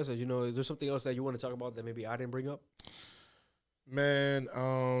strong message. You know, is there something else that you want to talk about that maybe I didn't bring up? Man,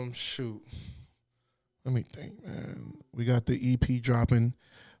 shoot. Let me think, man. We got the EP dropping.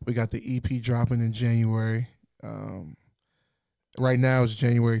 In January. Right now it's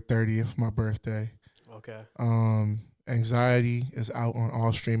January 30th, my birthday. Okay. Anxiety is out on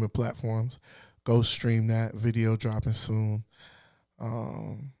all streaming platforms. Go stream that. Video dropping soon.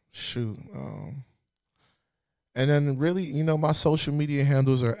 And then really, you know, my social media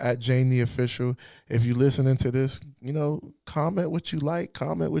handles are at Jaynii Official. If you're listening to this, you know, comment what you like,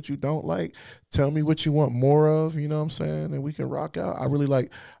 comment what you don't like. Tell me what you want more of, you know what I'm saying? And we can rock out.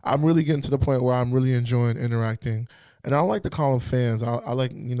 I'm really getting to the point where I'm really enjoying interacting. And I don't like to call them fans. I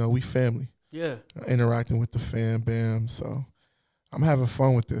like, you know, we family. Yeah. Interacting with the fan bam. So I'm having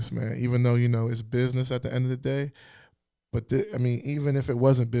fun with this, man, even though, you know, it's business at the end of the day. But, even if it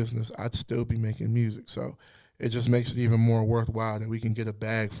wasn't business, I'd still be making music. So it just makes it even more worthwhile that we can get a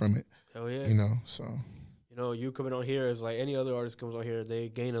bag from it. Hell yeah. You know, so. You know, you coming on here is like any other artist comes on here, they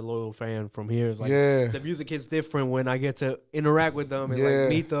gain a loyal fan from here. It's like the music hits different when I get to interact with them and like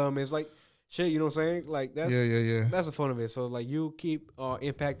meet them. It's like shit, you know what I'm saying? Like that's that's the fun of it. So like you keep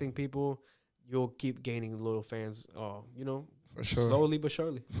impacting people, you'll keep gaining loyal fans, you know. For sure. Slowly but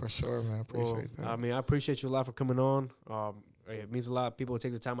surely. For sure, man. I appreciate that. I mean, I appreciate you a lot for coming on. It means a lot. People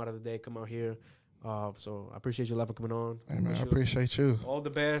take the time out of the day, come out here. So I appreciate you a lot for coming on. Hey, man, I appreciate you. All the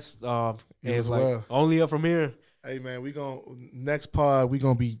best. You as well. Only up from here. Hey, man, next pod, we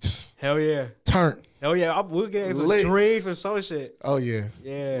going to be hell yeah. Turn. Hell yeah. We'll get some drinks or some shit. Oh, yeah.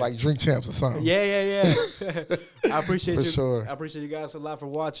 Yeah. Like drink champs or something. Yeah. I appreciate you. Sure. I appreciate you guys a lot for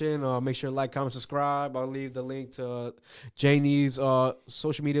watching. Make sure to like, comment, subscribe. I'll leave the link to Jaynii's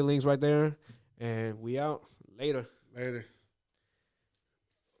social media links right there. And we out. Later.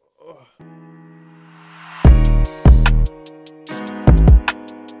 Oh.